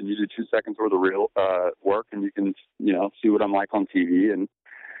real life, and you do 2 seconds worth of real work and you can, see what I'm like on TV. And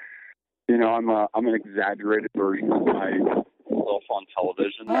I'm an exaggerated version of myself on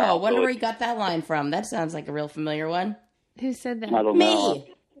television. Oh, I wonder where you got that line from. That sounds like a real familiar one. Who said that? I don't know.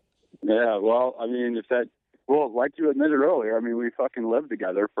 Yeah, well, I mean, like you admitted earlier, I mean, we fucking lived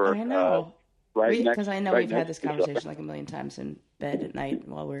together for. I know. Because I know right we've had this conversation like a million times in bed at night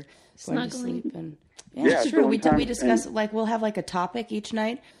while we're going to sleep. And yeah, it's true. We discuss like we'll have like a topic each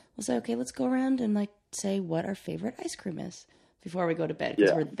night. We'll say, okay, let's go around and like say what our favorite ice cream is before we go to bed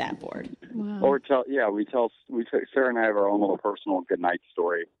because we're that bored. Wow. Or Sarah and I have our own little personal good night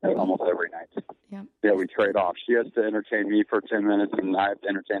story almost every night. Yeah. Yeah, we trade off. She has to entertain me for 10 minutes and I have to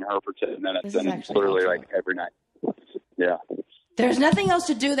entertain her for 10 minutes. And it's literally like every night. Yeah. There's nothing else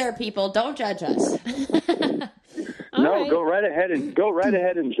to do there, people. Don't judge us. No, go right ahead and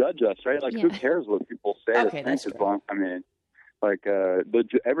judge us, right? Like, who cares what people say? Okay, that's true. I mean, like,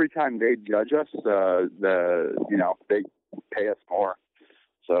 every time they judge us, they pay us more.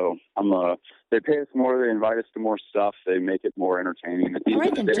 So they pay us more. They invite us to more stuff. They make it more entertaining. All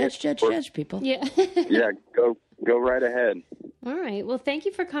right, then judge people. Yeah. Yeah, go right ahead. All right. Well, thank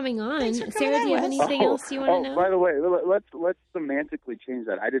you for coming on. Thanks for Sarah, coming do you have anything else you want to know? By the way, let's semantically change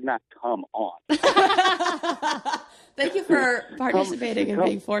that. I did not come on. Thank you for participating and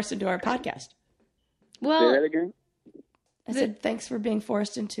being forced into our podcast. Well, say that again? I said thanks for being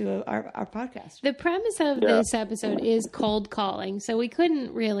forced into our podcast. The premise of this episode is cold calling, so we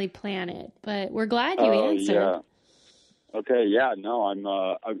couldn't really plan it, but we're glad you answered. Yeah. Okay, yeah, no,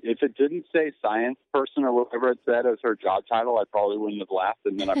 if it didn't say science person or whatever it said as her job title, I probably wouldn't have laughed,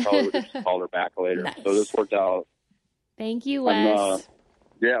 and then I probably would have just called her back later. Nice. So this worked out. Thank you, Wes.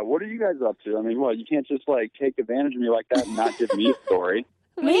 Yeah, what are you guys up to? I mean, you can't just, take advantage of me like that and not give me a story.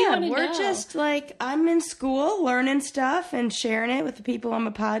 Man, we're just, I'm in school learning stuff and sharing it with the people on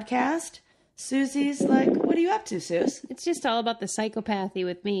my podcast. Susie's what are you up to, Suze? It's just all about the psychopathy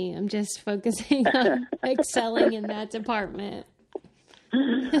with me. I'm just focusing on excelling in that department.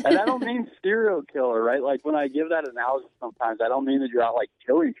 And I don't mean serial killer, right? Like when I give that analogy sometimes, I don't mean that you're out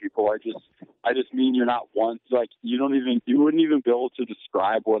killing people. I just mean you're not one, you wouldn't even be able to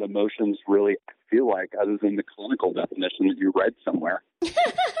describe what emotions really feel like other than the clinical definition that you read somewhere.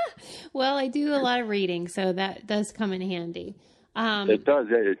 Well, I do a lot of reading, so that does come in handy. It does.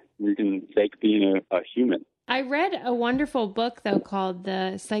 You can fake being a human. I read a wonderful book, though, called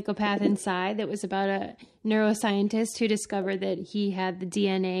The Psychopath Inside, that was about a neuroscientist who discovered that he had the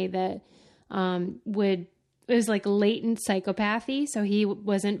DNA that it was like latent psychopathy. So he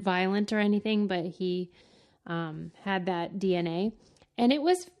wasn't violent or anything, but he had that DNA. And it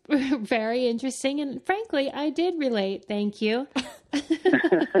was very interesting. And frankly, I did relate. Thank you.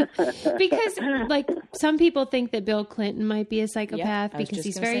 Because like some people think that Bill Clinton might be a psychopath because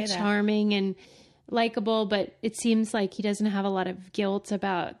he's very charming and likable, but it seems like he doesn't have a lot of guilt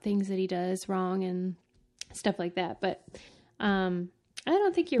about things that he does wrong and stuff like that. But I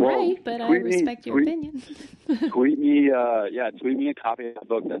don't think you're right, but I respect your opinion. Tweet me a copy of the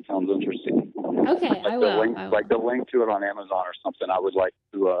book. That sounds interesting. Okay, like I will. Like the link to it on Amazon or something. I would like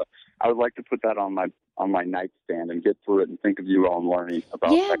to put that on my nightstand and get through it and think of you while I'm learning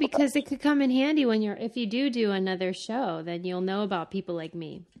about. Yeah, because it could come in handy if you do another show, then you'll know about people like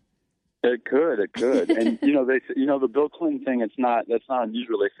me. It could, and the Bill Clinton thing. That's not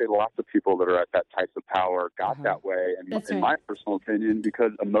unusual. They say lots of people that are at that type of power got that way, and in my personal opinion,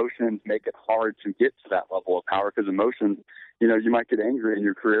 because emotions make it hard to get to that level of power. Because emotions, you might get angry in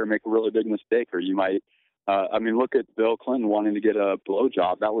your career, and make a really big mistake, or you might. Look at Bill Clinton wanting to get a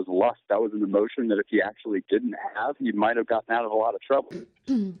blowjob. That was lust. That was an emotion that if he actually didn't have, he might have gotten out of a lot of trouble.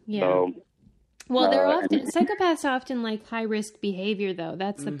 Yeah. So, well, psychopaths often like high risk behavior, though.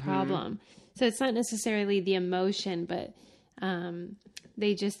 That's the problem. So it's not necessarily the emotion, but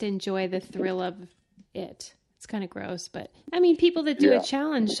they just enjoy the thrill of it. It's kind of gross, but I mean, people that do a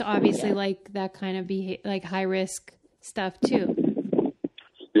challenge obviously like that kind of like high risk stuff too.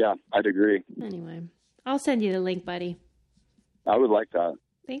 Yeah, I'd agree. Anyway, I'll send you the link, buddy. I would like that.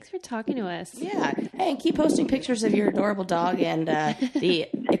 Thanks for talking to us. Yeah. Hey, and keep posting pictures of your adorable dog and the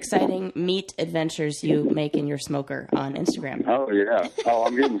exciting meat adventures you make in your smoker on Instagram. Oh yeah. Oh,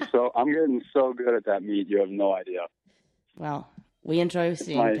 I'm getting so good at that meat. You have no idea. Well, we enjoy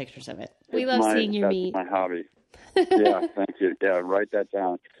seeing pictures of it. We love seeing your meat. That's my hobby. Yeah, thank you. Yeah, write that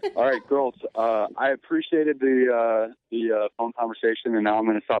down. All right, girls. I appreciated the phone conversation, and now I'm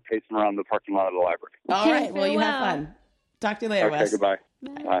going to stop pacing around the parking lot of the library. All right. Well, you have fun. Talk to you later, Wes. Okay, goodbye.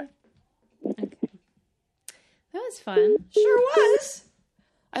 Bye. Okay. That was fun. Sure was.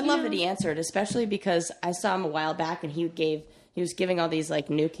 I love that he answered, especially because I saw him a while back, and he was giving all these like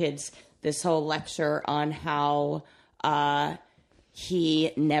new kids this whole lecture on how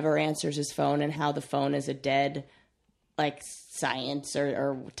he never answers his phone and how the phone is a dead like science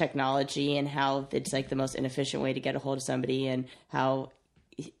or technology, and how it's like the most inefficient way to get a hold of somebody, and how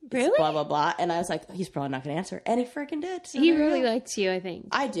really blah blah blah. And I was like, he's probably not going to answer, and he freaking did. So he really likes you, I think.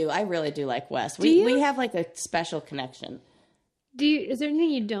 I do. I really do like Wes. We have like a special connection. Is there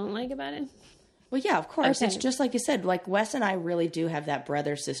anything you don't like about it? Well, yeah, of course. Okay. It's just like you said, like Wes and I really do have that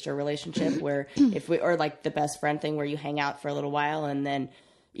brother-sister relationship where or like the best friend thing where you hang out for a little while and then,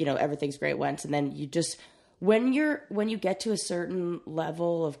 everything's great once. And then you just, when you get to a certain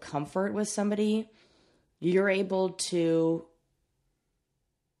level of comfort with somebody, you're able to,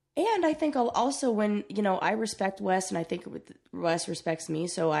 and I think also when, I respect Wes and I think Wes respects me.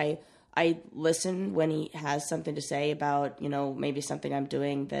 So I listen when he has something to say about, maybe something I'm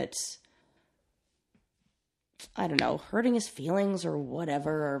doing that's, I don't know, hurting his feelings or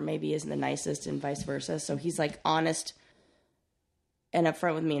whatever, or maybe isn't the nicest and vice versa. So he's like honest and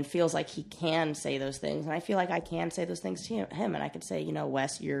upfront with me and feels like he can say those things. And I feel like I can say those things to him. And I could say,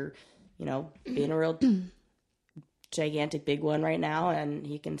 Wes, you're, being a real gigantic big one right now. And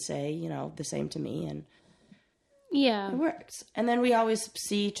he can say, the same to me. And yeah, it works. And then we always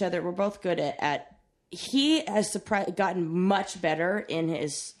see each other. We're both good at he has gotten much better in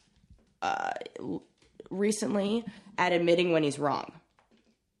his, recently at admitting when he's wrong.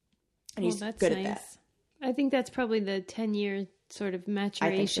 And he's that's good nice. at that. I think that's probably the 10-year sort of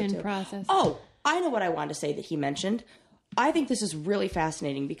maturation process. Oh, I know what I wanted to say that he mentioned. I think this is really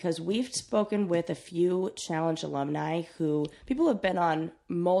fascinating because we've spoken with a few Challenge alumni who people have been on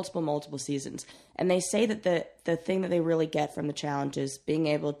multiple seasons. And they say that the thing that they really get from the Challenge is being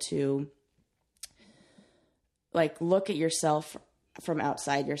able to like look at yourself from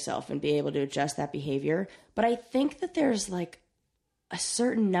outside yourself and be able to adjust that behavior. But I think that there's like a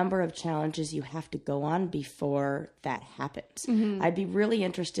certain number of challenges you have to go on before that happens. Mm-hmm. I'd be really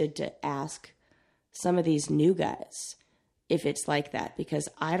interested to ask some of these new guys if it's like that, because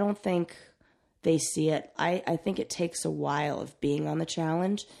I don't think they see it. I think it takes a while of being on the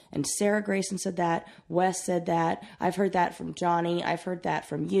Challenge. And Sarah Grayson said that. Wes said that. I've heard that from Johnny. I've heard that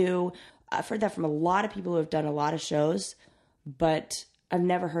from you. I've heard that from a lot of people who have done a lot of shows. But I've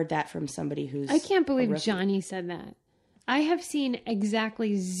never heard that from somebody who's... I can't believe Johnny said that. I have seen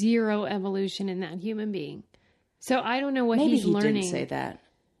exactly zero evolution in that human being. So I don't know what he's learning. Maybe he didn't say that.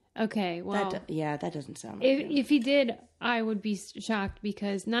 Okay, well... that doesn't sound like if he did, I would be shocked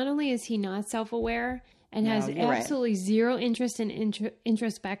because not only is he not self-aware and has absolutely zero interest in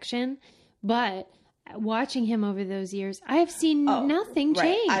introspection, but watching him over those years, I have seen nothing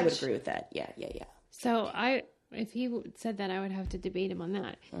change. I would agree with that. Yeah. So if he said that, I would have to debate him on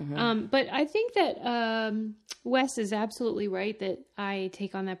that. Mm-hmm. But I think that Wes is absolutely right that I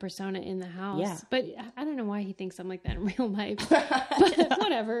take on that persona in the house. Yeah. But I don't know why he thinks I'm like that in real life. But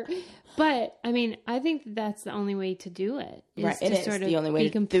whatever. But I mean, I think that's the only way to do it. Is to sort of the only way be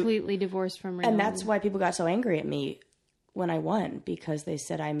completely divorced from reality. And that's why people got so angry at me when I won, because they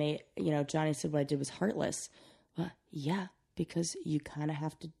said Johnny said what I did was heartless. Well, yeah, because you kind of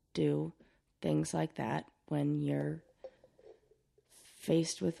have to do things like that when you're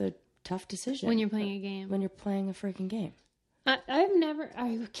faced with a tough decision. When you're playing a game. When you're playing a freaking game. I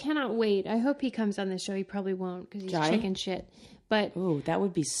cannot wait. I hope he comes on the show. He probably won't because he's chicken shit. But ooh, that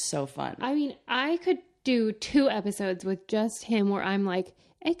would be so fun. I mean, I could do 2 episodes with just him where I'm like,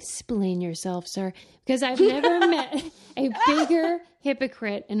 explain yourself, sir. Because I've never met a bigger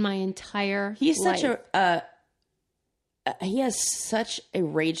hypocrite in my entire life. He has such a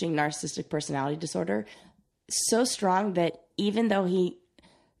raging narcissistic personality disorder. So strong that even though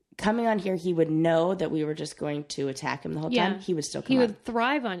coming on here, he would know that we were just going to attack him the whole time. He would still come. He would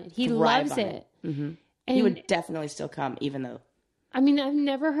thrive on it. He loves it. Mm-hmm. He would definitely still come, even though. I mean, I've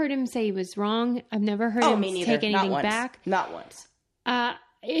never heard him say he was wrong. I've never heard him take anything back. Not once.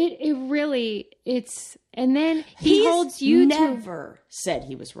 It really, and then he holds you never said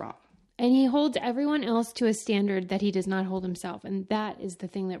he was wrong. And he holds everyone else to a standard that he does not hold himself. And that is the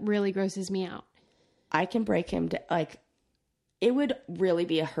thing that really grosses me out. I can break him it would really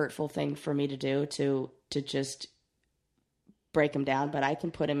be a hurtful thing for me to do to just break him down, but I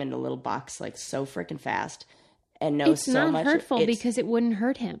can put him in a little box so freaking fast and know so much. It's not hurtful because it wouldn't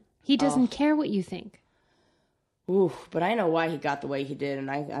hurt him. He doesn't care what you think. Ooh, but I know why he got the way he did,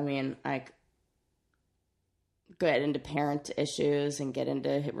 and I get into parent issues and get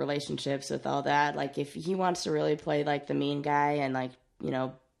into relationships with all that. Like, if he wants to really play the mean guy and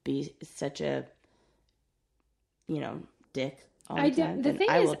be such a dick all the time, the thing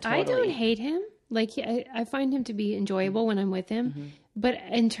is, I don't hate him. I find him to be enjoyable when I'm with him. Mm-hmm. But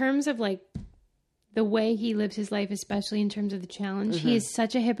in terms of the way he lives his life, especially in terms of the challenge, he is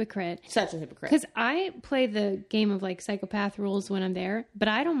such a hypocrite. Such a hypocrite. Because I play the game of psychopath rules when I'm there, but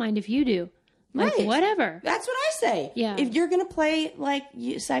I don't mind if you do. Right. Whatever. That's what I say. Yeah. If you're going to play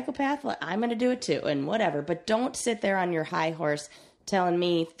psychopath, I'm going to do it too, and whatever. But don't sit there on your high horse telling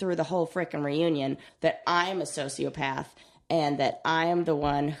me through the whole frickin' reunion that I'm a sociopath and that I'm the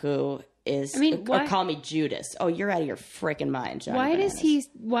one who is, or call me Judas. Oh, you're out of your frickin' mind, Johnny.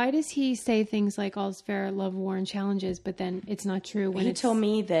 Why does he say things like all's fair, love, war, and challenges, but then it's not true when he told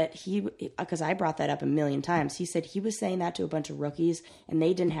me that because I brought that up a million times, he said he was saying that to a bunch of rookies and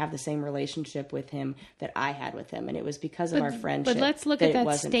they didn't have the same relationship with him that I had with him, and it was because of our friendship. But let's look at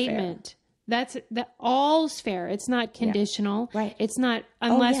that statement. Fair. That all's fair. It's not conditional. Yeah. Right. It's not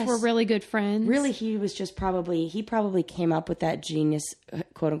unless we're really good friends. Really, he was just probably came up with that genius,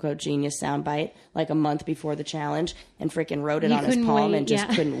 quote unquote genius soundbite a month before the challenge and freaking wrote it on his palm and just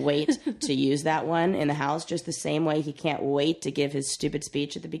couldn't wait to use that one in the house. Just the same way he can't wait to give his stupid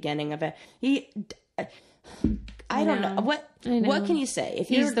speech at the beginning of it. I don't know. What can you say? If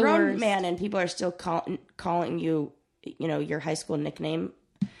you're a grown man and people are still calling you, your high school nickname,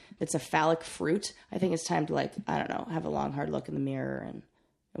 it's a phallic fruit, I think it's time to I don't know, have a long hard look in the mirror and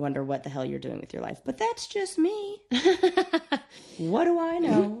wonder what the hell you're doing with your life. But that's just me. What do I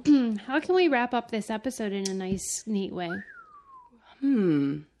know? How can we wrap up this episode in a nice, neat way?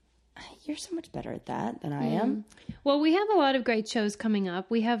 You're so much better at that than I am. Well, we have a lot of great shows coming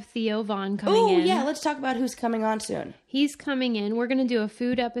up. We have Theo Von coming in. Oh, yeah. Let's talk about who's coming on soon. He's coming in. We're going to do a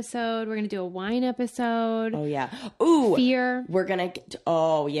food episode. We're going to do a wine episode. Oh, yeah. Ooh. Fear. We're going to...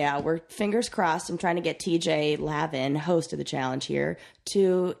 Oh, yeah. We're fingers crossed. I'm trying to get TJ Lavin, host of the challenge here,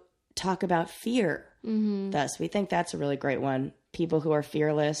 to talk about fear. Mm-hmm. Thus, we think that's a really great one. People who are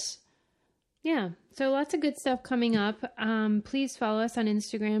fearless. Yeah. So lots of good stuff coming up. Please follow us on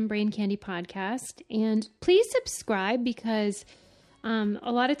Instagram, Brain Candy Podcast. And please subscribe because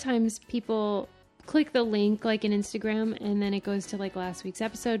a lot of times people click the link in Instagram and then it goes to last week's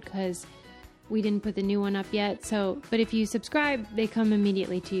episode because we didn't put the new one up yet. But if you subscribe, they come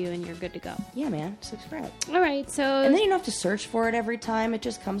immediately to you and you're good to go. Yeah, man. Subscribe. All right. So... And then you don't have to search for it every time. It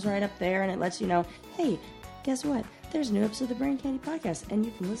just comes right up there and it lets you know, hey, guess what? There's a new episode of the Brain Candy Podcast, and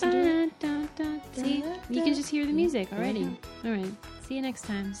you can listen to it. See, you can just hear the music already. All right. See you next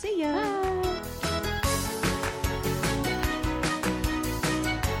time. See ya. Bye.